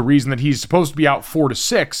 which is the reason that he's supposed to be out 4 to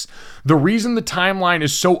 6, the reason the timeline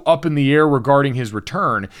is so up in the air regarding his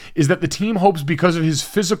return is that the team hopes because of his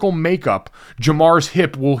physical makeup, Jamar's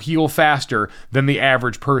hip will heal faster than the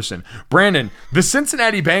average person. Brandon, the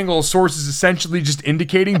Cincinnati Bengals source is essentially just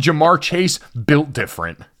indicating Jamar Chase built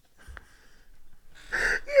different.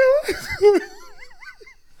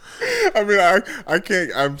 I mean, I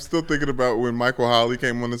can't. I'm still thinking about when Michael Holley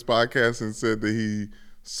came on this podcast and said that he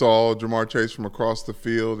saw Jamar Chase from across the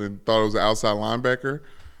field and thought it was an outside linebacker.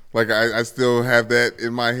 Like I still have that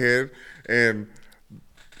in my head. And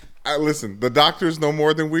listen, the doctors know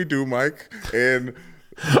more than we do, Mike. And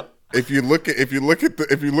if you look at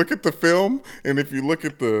the film, and if you look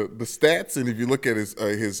at the stats, and if you look at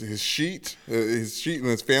his sheet and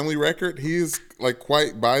his family record, he is like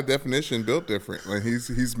quite by definition built different. Like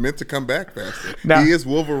he's meant to come back faster. Now, he is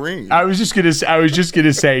Wolverine. I was just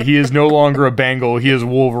gonna say he is no longer a Bengal. He is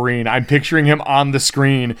Wolverine. I'm picturing him on the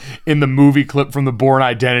screen in the movie clip from The Bourne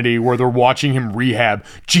Identity where they're watching him rehab.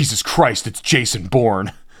 Jesus Christ, it's Jason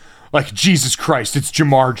Bourne. Like, Jesus Christ, it's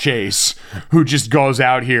Jamar Chase, who just goes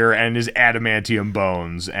out here and is adamantium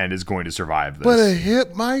bones and is going to survive this. But a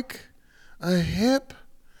hip, Mike? A hip?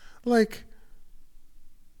 Like,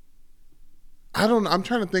 I'm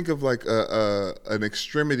trying to think of like an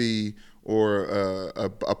extremity or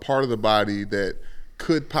a part of the body that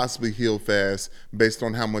could possibly heal fast based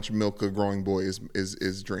on how much milk a growing boy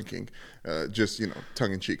is drinking. Just,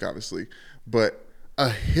 tongue in cheek, obviously. But a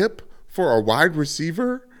hip for a wide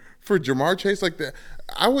receiver? For Jamar Chase, like that,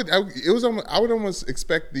 I would almost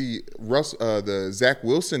expect the Zach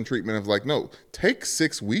Wilson treatment of like, no, take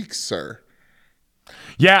 6 weeks, sir.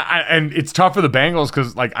 Yeah, and it's tough for the Bengals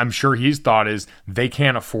because, like, I'm sure his thought is they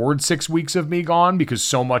can't afford 6 weeks of me gone because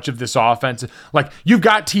so much of this offense, like, you've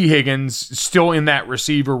got T. Higgins still in that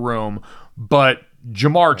receiver room, but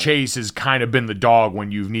Jamar Chase has kind of been the dog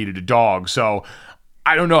when you've needed a dog. So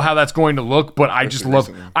I don't know how that's going to look, but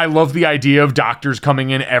I love the idea of doctors coming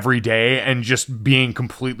in every day and just being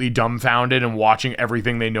completely dumbfounded and watching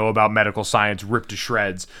everything they know about medical science ripped to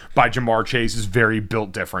shreds by Jamar Chase's very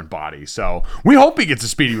built different body. So we hope he gets a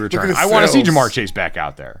speedy return. I want to see Jamar Chase back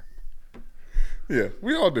out there. Yeah,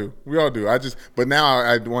 we all do. But now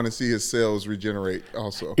I want to see his cells regenerate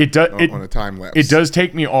also. It does on a time lapse. It does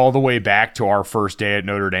take me all the way back to our first day at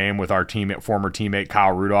Notre Dame with our former teammate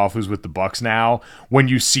Kyle Rudolph, who's with the Bucks now. When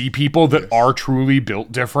you see people that are truly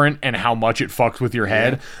built different and how much it fucks with your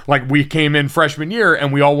head. Like, we came in freshman year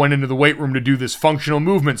and we all went into the weight room to do this functional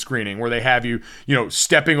movement screening where they have you,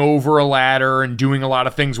 stepping over a ladder and doing a lot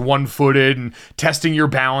of things one-footed and testing your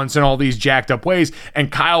balance in all these jacked up ways.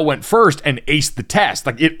 And Kyle went first and aced the test.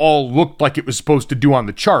 Like, it all looked like it was supposed to do on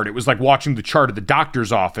the chart. It was like watching the chart at the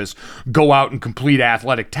doctor's office go out and complete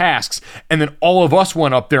athletic tasks. And then all of us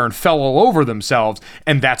went up there and fell all over themselves.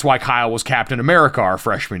 And that's why Kyle was Captain America our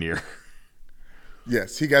freshman year.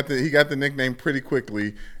 Yes, he got the nickname pretty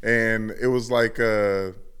quickly, and it was like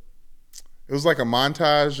a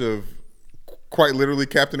montage of quite literally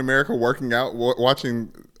Captain America working out,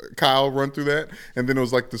 watching Kyle run through that, and then it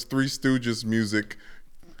was like this Three Stooges music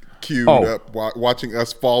queued up, watching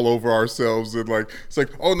us fall over ourselves, and like it's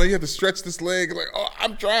like, oh no, you have to stretch this leg. Like, oh,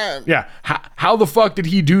 I'm trying. Yeah, how the fuck did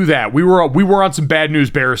he do that? We were on some Bad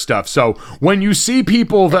News Bears stuff. So when you see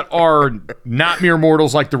people that are not mere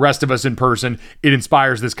mortals like the rest of us in person, it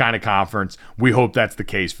inspires this kind of conference. We hope that's the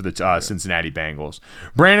case for the Cincinnati Bengals.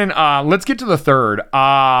 Brandon, let's get to the third.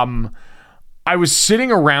 I was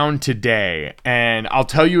sitting around today, and I'll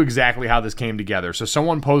tell you exactly how this came together. So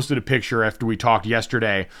someone posted a picture after we talked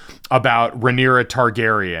yesterday about Rhaenyra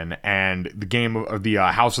Targaryen and the game of the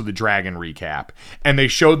House of the Dragon recap. And they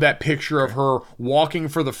showed that picture of her walking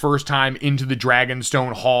for the first time into the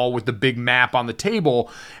Dragonstone Hall with the big map on the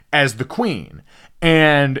table as the queen.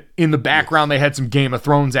 And in the background, they had some Game of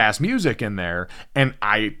Thrones ass music in there. And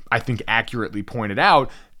I think accurately pointed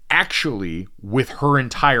out, actually, with her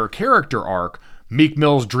entire character arc, Meek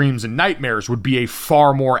Mill's Dreams and Nightmares would be a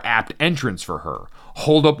far more apt entrance for her.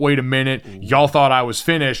 Hold up, wait a minute. Y'all thought I was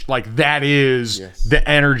finished. Like, that is the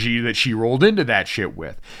energy that she rolled into that shit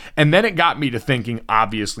with. And then it got me to thinking,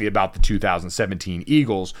 obviously, about the 2017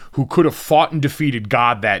 Eagles, who could have fought and defeated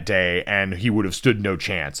God that day, and he would have stood no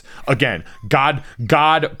chance. Again, God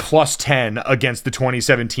plus 10 against the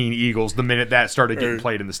 2017 Eagles the minute that started getting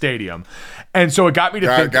played in the stadium. And so it got me to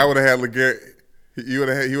think. God would have had LeGarrette. He would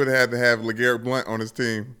have had to have LeGarrette Blount on his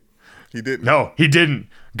team. He didn't. No, he didn't.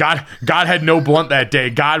 God had no Blunt that day.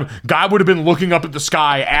 God would have been looking up at the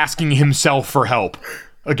sky asking himself for help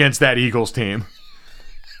against that Eagles team.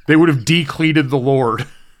 They would have decleated the Lord.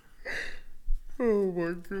 Oh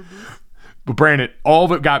my goodness. But Brandon, all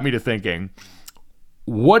of it got me to thinking,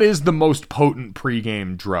 what is the most potent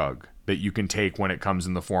pregame drug that you can take when it comes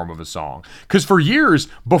in the form of a song? Because for years,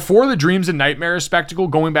 before the Dreams and Nightmares spectacle,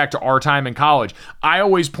 going back to our time in college, I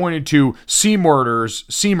always pointed to C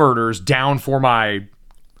Murders Down for My...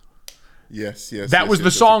 Yes. That was the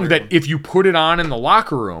song that if you put it on in the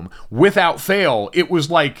locker room, without fail, it was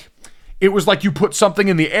like you put something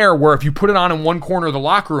in the air where if you put it on in one corner of the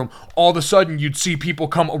locker room, all of a sudden you'd see people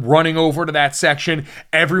come running over to that section.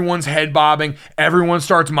 Everyone's head bobbing. Everyone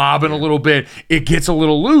starts mobbing a little bit. It gets a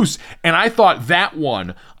little loose. And I thought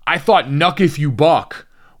Knuck If You Buck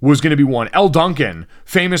was going to be one. Elle Duncan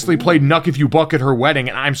famously played Knuck If You Buck at her wedding,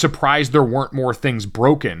 and I'm surprised there weren't more things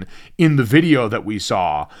broken in the video that we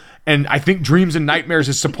saw. And I think Dreams and Nightmares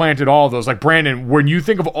has supplanted all of those. Like, Brandon, when you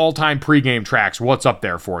think of all-time pregame tracks, what's up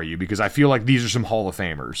there for you? Because I feel like these are some Hall of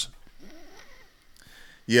Famers.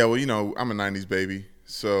 Yeah, well, I'm a 90s baby.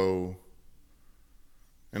 So,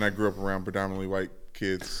 and I grew up around predominantly white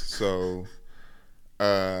kids. So,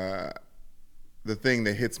 the thing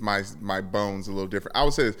that hits my bones a little different. I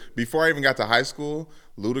would say this. Before I even got to high school,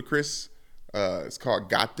 Ludacris, it's called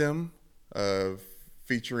Got Them,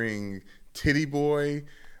 featuring Titty Boy,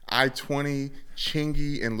 I-20,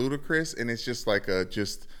 Chingy, and Ludacris, and it's just like a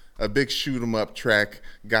big shoot 'em up track.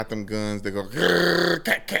 Got them guns. They go.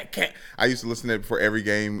 Cat. I used to listen to it before every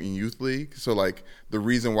game in youth league. So like the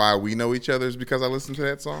reason why we know each other is because I listened to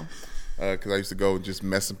that song. Because I used to go just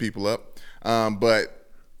messing people up. But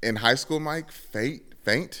in high school, Mike,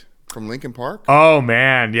 Faint from Linkin Park. Oh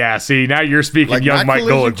man, yeah. See, now you're speaking like young Mike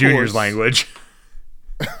Golick Jr.'s language.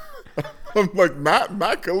 I'm like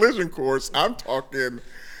not Collision Course. I'm talking.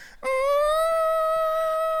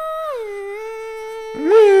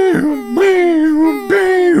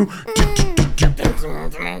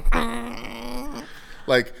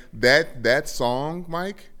 Like that song,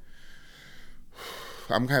 Mike.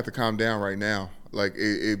 I'm gonna have to calm down right now. Like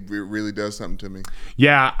it really does something to me.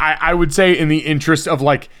 Yeah, I would say in the interest of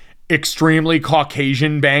like extremely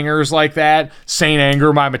Caucasian bangers like that, Saint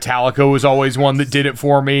Anger by Metallica was always one that did it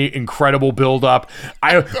for me. Incredible build up.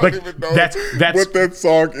 I like even know that's what that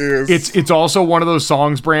song is. It's also one of those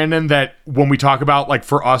songs, Brandon, that when we talk about like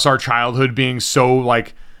for us our childhood being so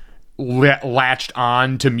like latched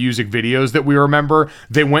on to music videos that we remember,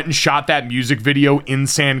 they went and shot that music video in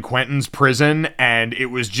San Quentin's prison and it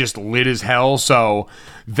was just lit as hell. So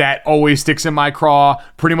that always sticks in my craw.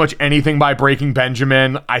 Pretty much anything by Breaking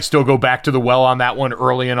Benjamin, I still go back to the well on that one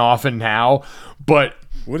early and often now. But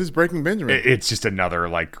what is Breaking Benjamin? It's just another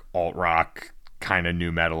like alt rock kind of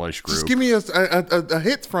new metalish group. Just give me a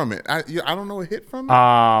hit from it. I don't know a hit from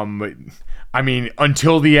it. I mean,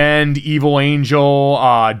 Until the End, Evil Angel,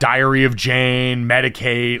 Diary of Jane,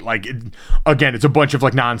 Medicate. Like, again, it's a bunch of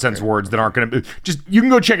like nonsense words that aren't going to just. You can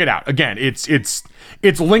go check it out. Again, it's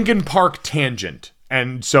Linkin Park tangent,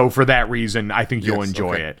 and so for that reason, I think you'll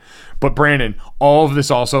enjoy it. But Brandon, all of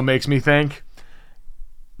this also makes me think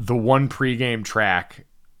the one pregame track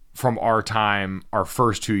from our time, our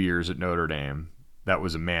first 2 years at Notre Dame, that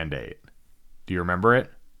was a mandate. Do you remember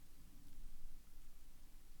it?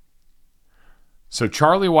 So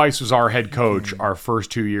Charlie Weiss was our head coach our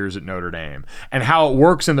first 2 years at Notre Dame. And how it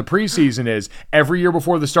works in the preseason is every year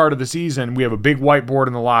before the start of the season, we have a big whiteboard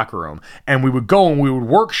in the locker room. And we would go and we would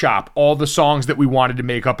workshop all the songs that we wanted to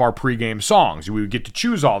make up our pregame songs. We would get to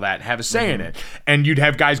choose all that and have a say in it. And you'd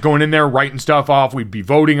have guys going in there writing stuff off. We'd be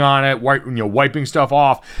voting on it, wiping stuff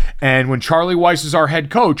off. And when Charlie Weiss is our head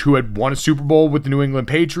coach, who had won a Super Bowl with the New England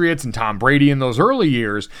Patriots and Tom Brady in those early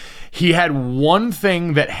years, he had one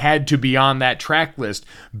thing that had to be on that track list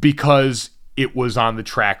because it was on the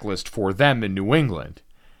track list for them in New England,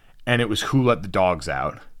 and it was Who Let the Dogs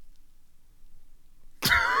Out.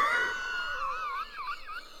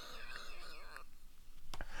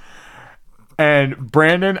 And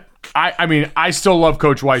Brandon, I mean, I still love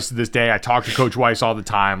Coach Weiss to this day. I talk to Coach Weiss all the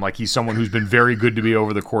time. Like, he's someone who's been very good to me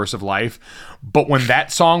over the course of life. But when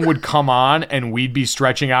that song would come on and we'd be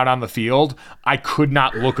stretching out on the field, I could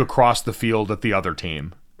not look across the field at the other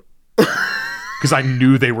team because I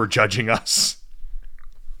knew they were judging us.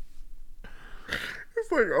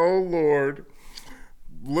 It's like, oh, Lord.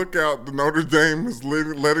 Look out. The Notre Dame is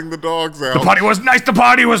letting the dogs out. The party was nice. The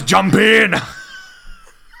party was jumping.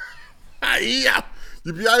 Yeah,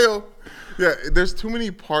 there's too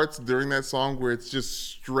many parts during that song where it's just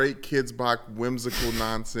straight Kids Bop whimsical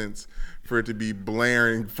nonsense for it to be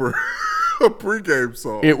blaring for a pregame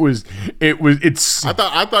song. It's.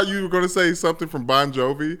 I thought you were going to say something from Bon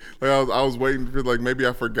Jovi. Like I was waiting for, like, maybe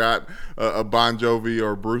I forgot a Bon Jovi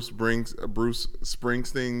or Bruce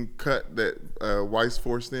Springsteen cut that Weiss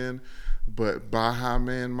forced in, but Baja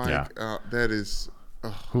Man, Mike, that is.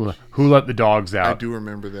 Who let the dogs out? I do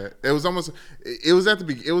remember that. It was almost. It was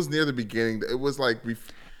it was near the beginning. It was like we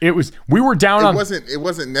were down on. It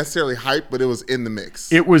wasn't necessarily hype, but it was in the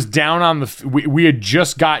mix. It was down on the. We had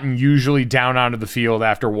just gotten usually down onto the field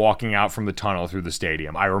after walking out from the tunnel through the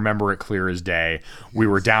stadium. I remember it clear as day. We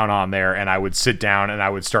were down on there, and I would sit down and I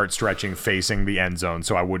would start stretching facing the end zone,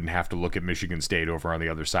 so I wouldn't have to look at Michigan State over on the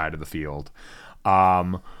other side of the field.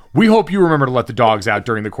 We hope you remember to let the dogs out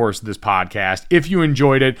during the course of this podcast. If you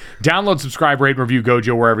enjoyed it, download, subscribe, rate, and review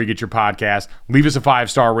Gojo wherever you get your podcast. Leave us a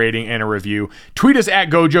 5-star rating and a review. Tweet us at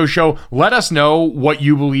Gojo Show. Let us know what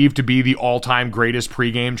you believe to be the all-time greatest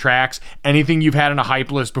pregame tracks. Anything you've had on a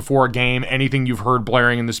hype list before a game, anything you've heard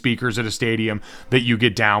blaring in the speakers at a stadium that you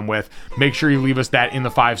get down with. Make sure you leave us that in the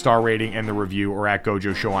 5-star rating and the review, or at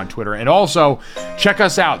Gojo Show on Twitter. And also, check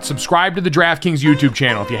us out. Subscribe to the DraftKings YouTube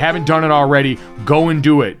channel. If you haven't done it already, go and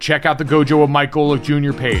do it. Check out the Gojo of Mike Golick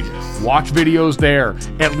Jr. page. Watch videos there.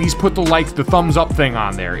 At least put the thumbs up thing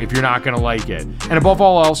on there if you're not going to like it. And above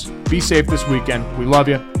all else, be safe this weekend. We love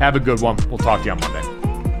you. Have a good one. We'll talk to you on Monday.